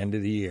before the end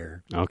of the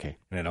year. Okay.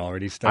 And it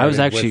already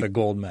started with a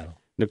gold medal.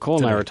 Nicole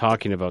and I were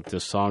talking about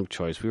this song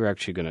choice. We were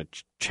actually going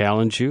to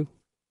challenge you,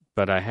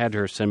 but I had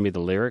her send me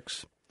the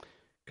lyrics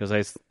because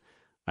I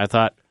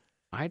thought,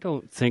 I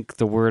don't think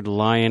the word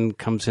lion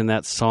comes in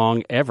that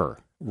song ever.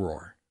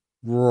 Roar.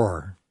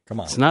 Roar.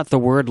 Come on. It's not the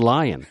word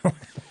lion.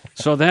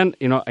 So then,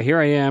 here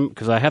I am,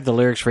 because I have the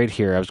lyrics right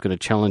here. I was going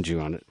to challenge you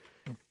on it.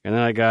 And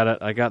then I got it.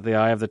 I got the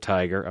eye of the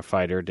tiger, a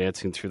fighter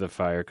dancing through the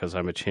fire because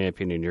I'm a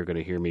champion and you're going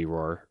to hear me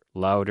roar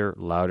louder,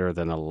 louder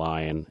than a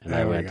lion. And There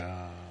I we went,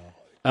 go.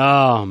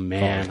 oh,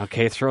 man.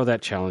 Okay, throw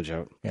that challenge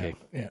out. Okay.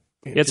 Yeah.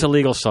 It's a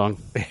legal song.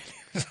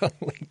 It's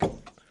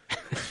illegal.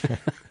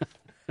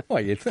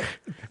 What, you think?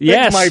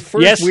 Yes. My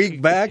first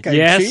week back, I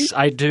Yes, cheat?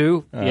 I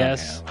do. Oh,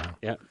 Yes. yeah, well.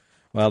 Yeah.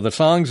 Well, the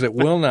songs that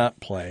will not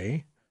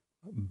play,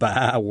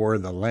 Bah Were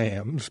the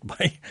Lambs,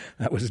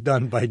 that was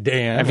done by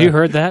Dan. Have you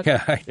heard that?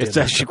 Yeah, I did. It's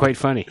actually quite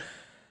funny.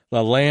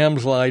 The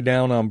Lambs Lie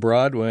Down on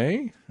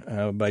Broadway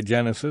by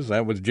Genesis.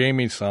 That was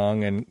Jamie's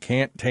song. And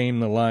Can't Tame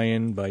the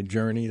Lion by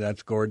Journey.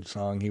 That's Gord's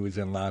song. He was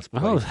in last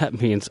place. Oh,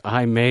 that means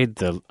I made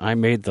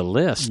the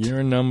list.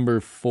 You're number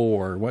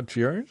 4. What's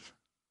yours?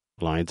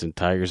 Lions and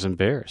tigers and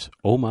bears.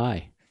 Oh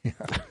my.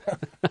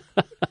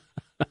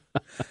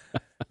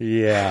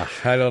 Yeah,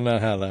 I don't know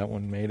how that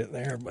one made it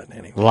there, but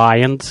anyway.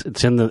 Lions.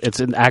 It's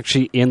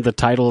actually in the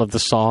title of the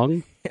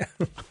song.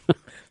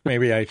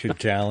 Maybe I should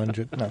challenge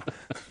it.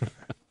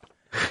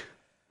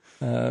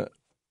 No.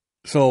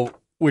 So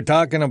we're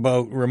talking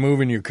about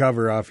removing your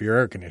cover off your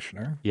air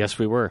conditioner. Yes,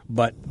 we were.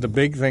 But the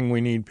big thing we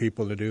need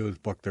people to do is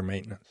book their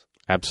maintenance.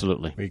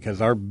 Absolutely.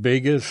 Because our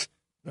biggest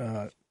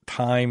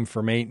time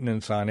for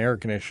maintenance on air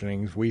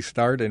conditionings, we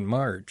start in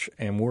March,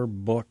 and we're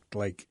booked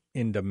like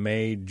into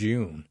May,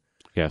 June.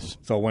 Yes.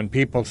 So when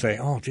people say,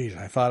 oh, geez,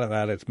 I thought of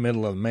that, it's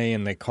middle of May,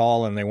 and they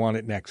call and they want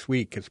it next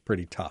week, it's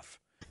pretty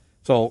tough.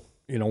 So,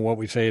 what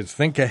we say is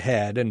think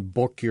ahead and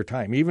book your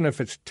time. Even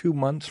if it's 2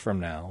 months from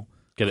now,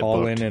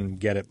 call in and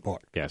get it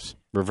booked. Yes.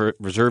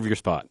 Reserve your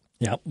spot.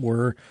 Yep.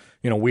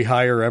 We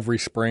hire every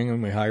spring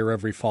and we hire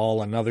every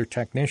fall another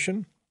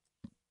technician,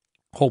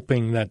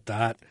 hoping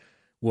that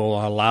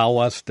will allow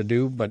us to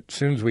do. But as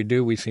soon as we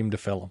do, we seem to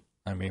fill them.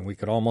 I mean, we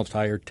could almost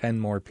hire 10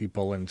 more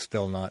people and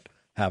still not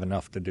have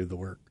enough to do the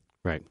work.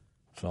 Right.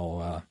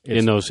 So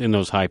in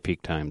those high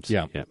peak times.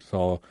 Yeah.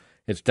 So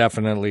it's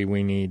definitely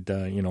we need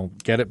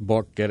get it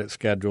booked, get it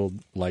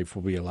scheduled. Life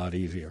will be a lot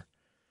easier.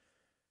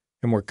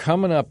 And we're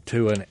coming up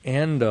to an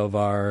end of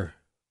our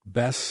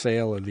best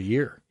sale of the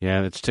year.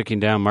 Yeah, it's ticking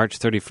down March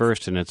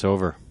 31st and it's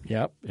over.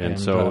 Yep. And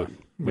so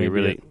we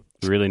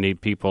really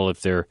need people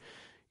if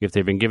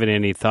they've been given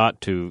any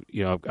thought to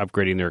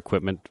upgrading their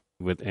equipment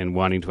and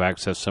wanting to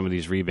access some of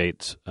these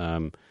rebates.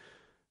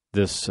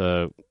 This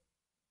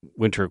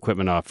winter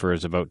equipment offer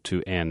is about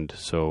to end,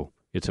 so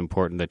it's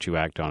important that you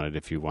act on it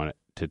if you want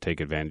to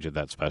take advantage of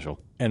that special.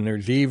 And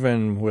there's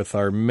even with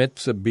our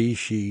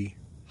Mitsubishi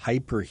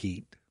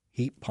Hyperheat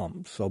heat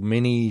pumps, so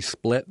mini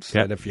splits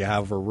that if you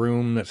have a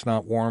room that's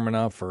not warm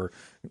enough or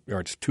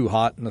it's too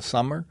hot in the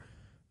summer,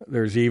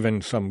 there's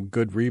even some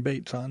good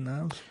rebates on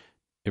those.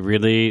 It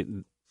really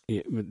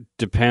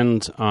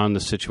depends on the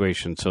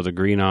situation. So the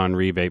Green On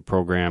rebate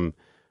program,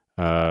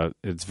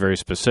 it's very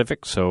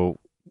specific, so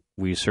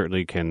we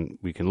certainly can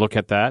look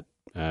at that,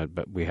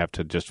 but we have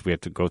to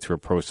go through a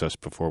process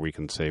before we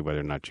can say whether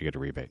or not you get a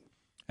rebate.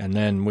 And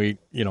then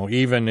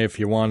even if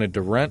you wanted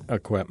to rent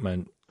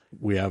equipment,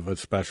 we have a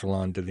special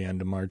on to the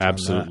end of March.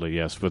 Absolutely,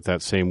 yes. With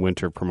that same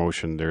winter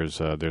promotion, there's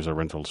a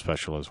rental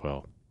special as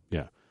well.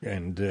 Yeah.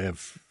 And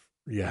if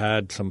you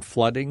had some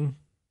flooding,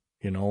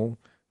 if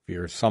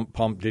your sump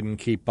pump didn't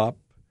keep up,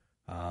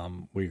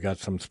 we've got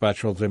some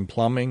specials in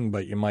plumbing,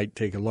 but you might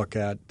take a look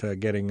at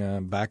getting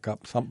a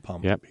backup sump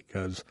pump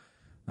because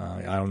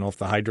I don't know if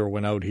the hydro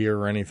went out here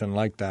or anything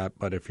like that,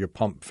 but if your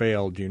pump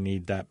failed, you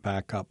need that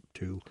backup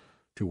to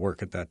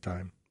work at that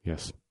time.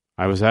 Yes.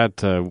 I was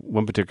at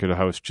one particular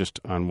house just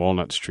on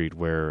Walnut Street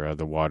where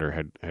the water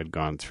had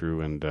gone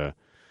through, and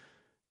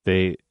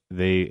they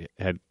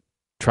had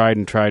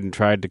tried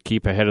to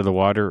keep ahead of the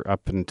water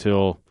up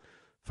until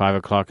 5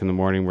 o'clock in the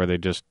morning, where they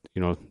just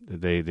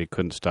they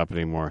couldn't stop it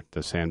anymore.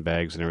 The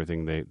sandbags and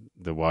everything,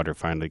 the water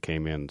finally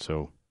came in.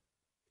 So,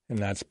 and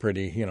that's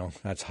pretty,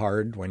 that's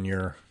hard when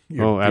you're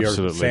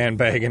absolutely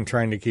sandbagging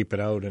trying to keep it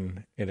out,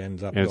 and it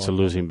ends up. And it's a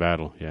losing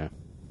battle, yeah.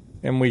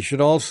 And we should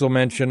also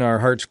mention our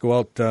hearts go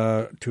out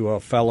to a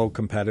fellow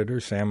competitor,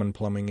 Salmon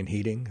Plumbing and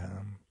Heating,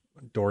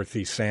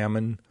 Dorothy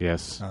Salmon.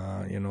 Yes.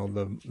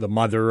 The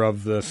mother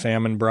of the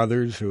Salmon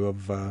brothers who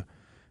have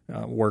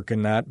worked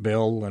in that,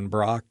 Bill and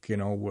Brock.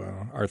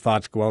 Our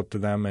thoughts go out to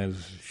them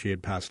as she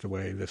had passed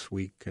away this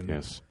week. And,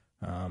 yes.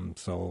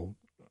 So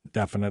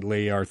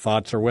definitely our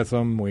thoughts are with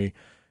them.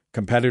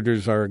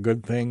 Competitors are a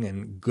good thing,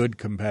 and good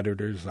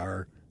competitors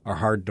are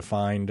hard to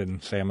find,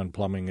 and Salmon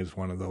Plumbing is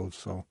one of those.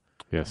 So.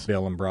 Yes.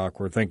 Bill and Brock,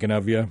 we're thinking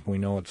of you. We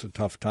know it's a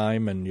tough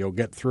time, and you'll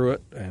get through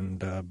it.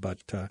 But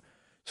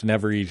it's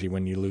never easy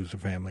when you lose a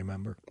family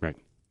member. Right.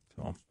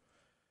 So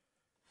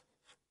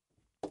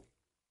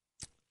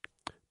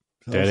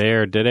dead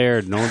air,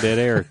 no dead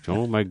air.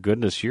 Oh my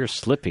goodness, you're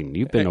slipping.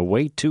 You've been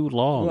away too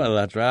long. Well,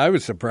 that's right. I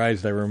was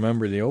surprised I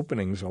remember the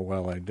opening so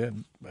well. I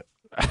did, but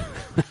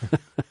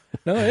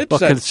no, it's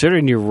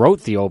considering you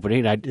wrote the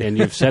opening and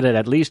you've said it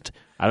at least.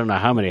 I don't know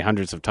how many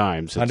hundreds of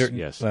times.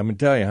 Yes. Let me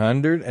tell you,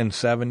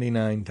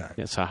 179 times.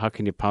 Yeah, so how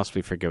can you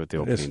possibly forget what the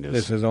opening is?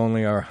 This is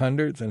only our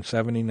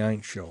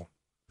 179th show.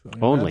 So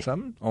only?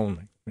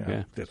 Only.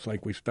 Yeah. Just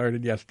like we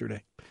started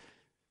yesterday.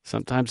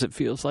 Sometimes it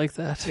feels like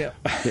that. Yeah.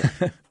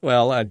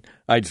 Well,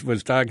 I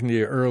was talking to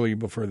you early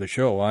before the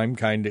show. I'm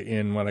kind of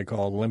in what I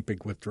call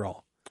Olympic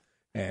withdrawal.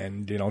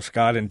 And,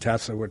 Scott and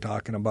Tessa were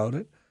talking about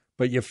it.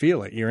 But you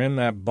feel it. You're in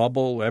that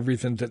bubble.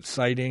 Everything's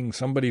exciting.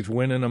 Somebody's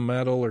winning a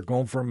medal or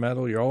going for a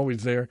medal. You're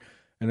always there.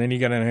 And then you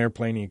get on an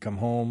airplane and you come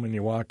home and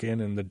you walk in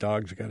and the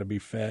dogs got to be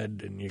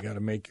fed and you got to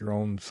make your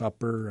own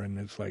supper. And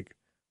it's like,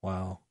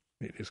 wow,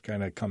 it just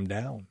kind of come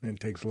down. It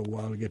takes a little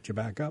while to get you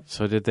back up.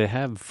 So did they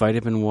have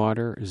vitamin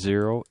water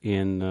zero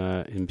in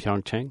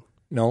Pyeongchang?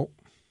 No.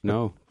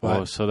 No.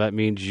 Oh, so that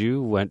means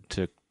you went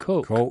to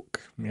Coke. Coke.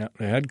 Yeah,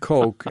 they had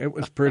Coke. It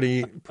was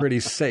pretty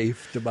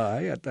safe to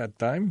buy at that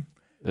time.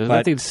 There's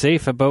nothing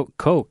safe about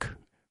Coke.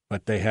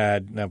 But they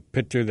had, now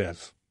picture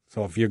this.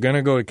 So if you're going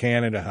to go to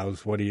Canada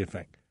House, what do you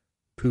think?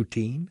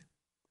 Poutine,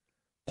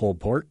 pulled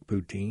pork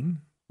poutine,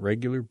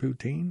 regular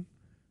poutine,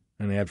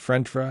 and they had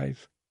French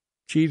fries,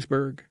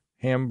 cheeseburger,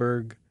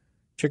 hamburger,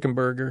 chicken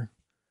burger,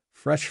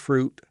 fresh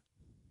fruit,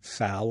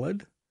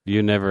 salad.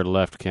 You never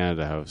left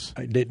Canada House.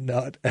 I did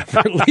not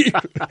ever leave.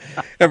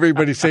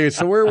 Everybody says,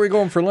 so where are we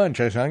going for lunch?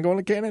 I said, I'm going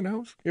to Canada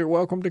House. You're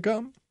welcome to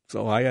come.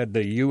 So I had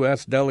the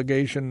U.S.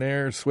 delegation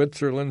there,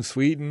 Switzerland,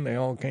 Sweden. They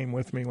all came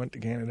with me, went to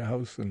Canada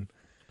House and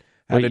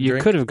had a drink. You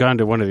could have gone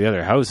to one of the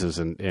other houses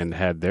and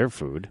had their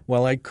food.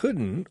 Well, I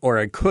couldn't, or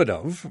I could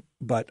have,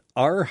 but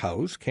our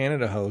house,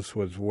 Canada House,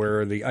 was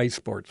where the ice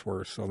sports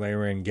were. So they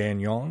were in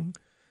Gagnon.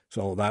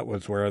 So that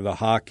was where the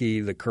hockey,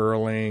 the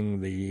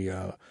curling,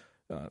 the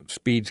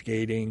speed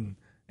skating,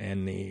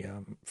 and the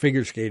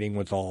figure skating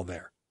was all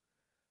there.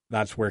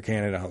 That's where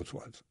Canada House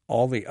was.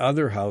 All the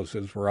other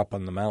houses were up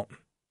on the mountain.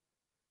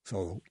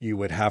 So you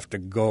would have to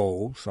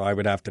go. So I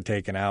would have to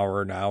take an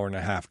hour and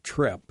a half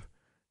trip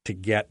to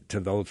get to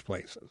those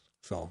places.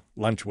 So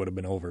lunch would have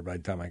been over by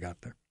the time I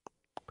got there.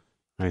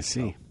 I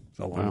see.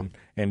 So wow.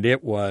 And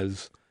it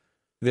was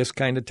this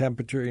kind of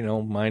temperature,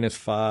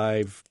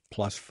 -5,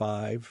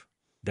 +5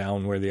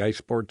 down where the ice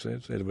sports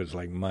is. It was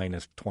like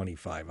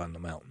 -25 on the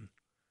mountain.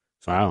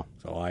 So, wow.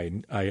 So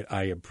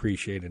I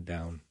appreciated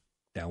down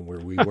where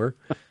we were.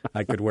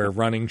 I could wear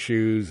running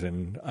shoes,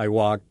 and I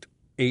walked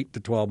 8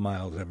 to 12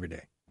 miles every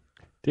day.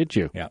 Did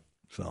you? Yeah.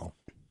 So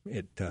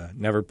it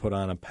never put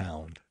on a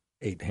pound.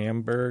 8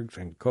 hamburgers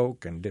and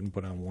Coke and didn't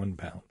put on 1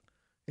 pound.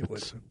 It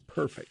was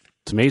perfect.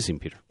 It's amazing,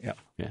 Peter. Yeah.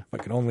 Yeah. I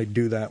could only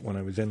do that when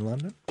I was in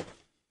London,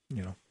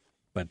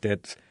 But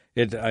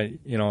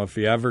if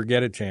you ever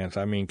get a chance,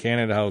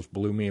 Canada House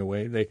blew me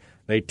away.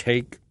 They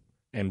take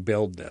and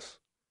build this.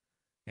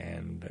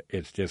 And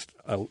it's just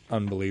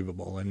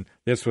unbelievable. And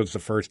this was the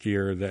first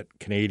year that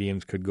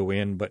Canadians could go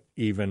in, but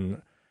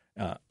even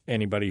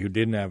anybody who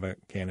didn't have a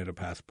Canada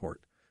passport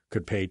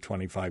could pay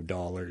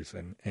 $25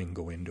 and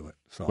go into it.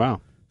 So,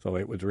 wow. So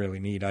it was really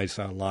neat. I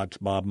saw lots.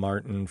 Bob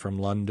Martin from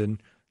London.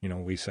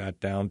 We sat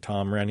down.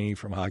 Tom Rennie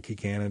from Hockey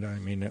Canada.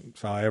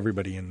 Saw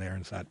everybody in there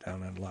and sat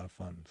down. Had a lot of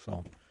fun.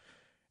 So,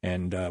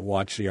 and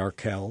watched the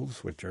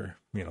Arkells, which are,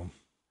 they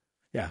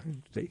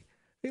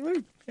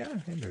look,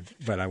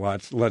 but I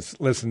watched. Let's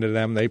listen to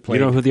them. They played.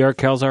 You know who the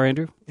Arkells are,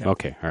 Andrew? Yeah.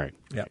 Okay, all right.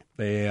 Yeah,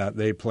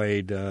 they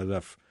played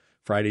the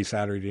Friday,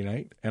 Saturday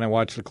night, and I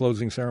watched the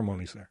closing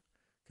ceremonies there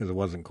because it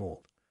wasn't cold.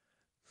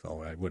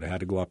 So I would have had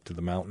to go up to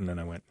the mountain, and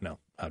I went, no,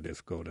 I'll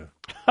just go to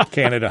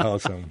Canada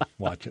House and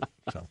watch it.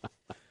 So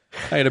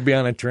I had to be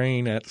on a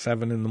train at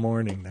 7 in the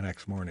morning the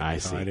next morning. I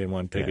So see. I didn't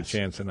want to take Yes. a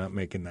chance of not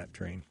making that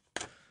train.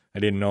 I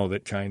didn't know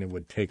that China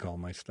would take all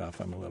my stuff.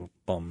 I'm a little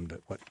bummed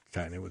at what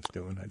China was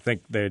doing. I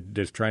think they're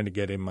just trying to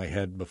get in my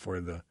head before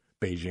the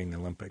Beijing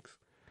Olympics.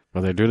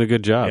 Well, they're doing a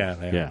good job.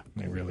 Yeah,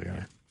 they really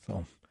are.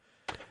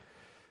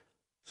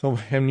 So,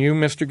 and you,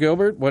 Mr.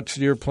 Gilbert, what's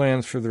your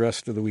plans for the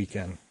rest of the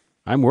weekend?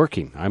 I'm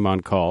working. I'm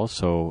on call,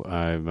 so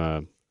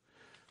I'm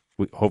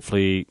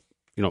hopefully,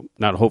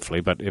 not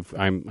hopefully, but if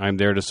I'm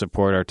there to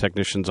support our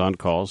technicians on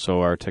call.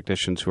 So our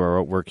technicians who are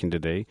out working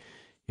today,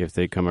 if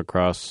they come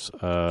across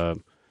a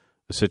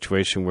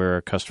situation where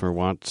a customer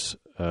wants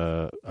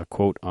a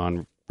quote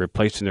on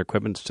replacing their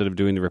equipment instead of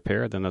doing the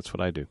repair, then that's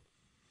what I do.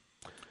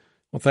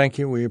 Well, thank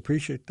you. We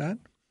appreciate that.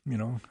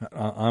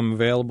 I'm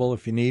available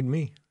if you need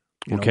me.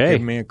 Okay.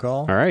 Give me a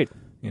call. All right.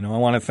 I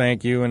want to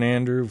thank you and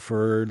Andrew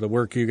for the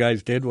work you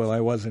guys did while I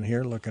wasn't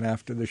here looking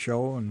after the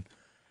show and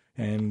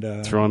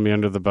Throwing me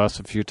under the bus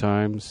a few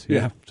times.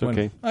 yeah, It's when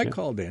okay. I Yeah.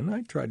 called in.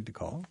 I tried to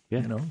call.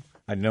 Yeah.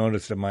 I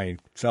noticed that my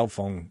cell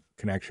phone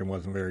connection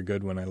wasn't very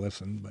good when I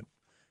listened, but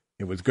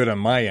it was good on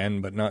my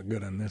end, but not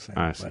good on this end.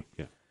 I see.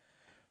 Yeah.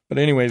 But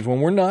anyways,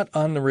 when we're not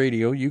on the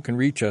radio, you can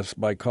reach us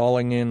by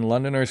calling in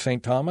London or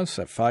St. Thomas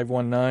at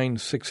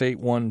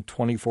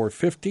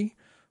 519-681-2450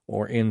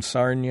 or in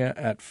Sarnia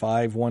at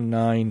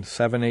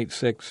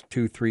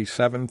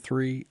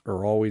 519-786-2373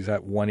 or always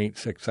at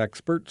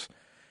 186-EXPERTS.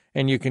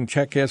 And you can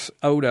check us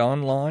out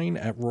online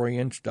at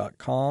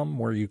royinch.com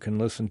where you can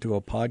listen to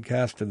a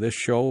podcast of this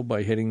show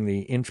by hitting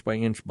the inch by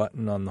inch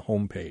button on the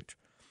homepage.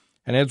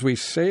 And as we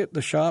say at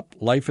the shop,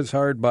 life is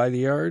hard by the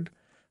yard.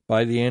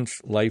 By the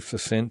inch, life's a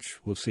cinch.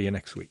 We'll see you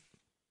next week.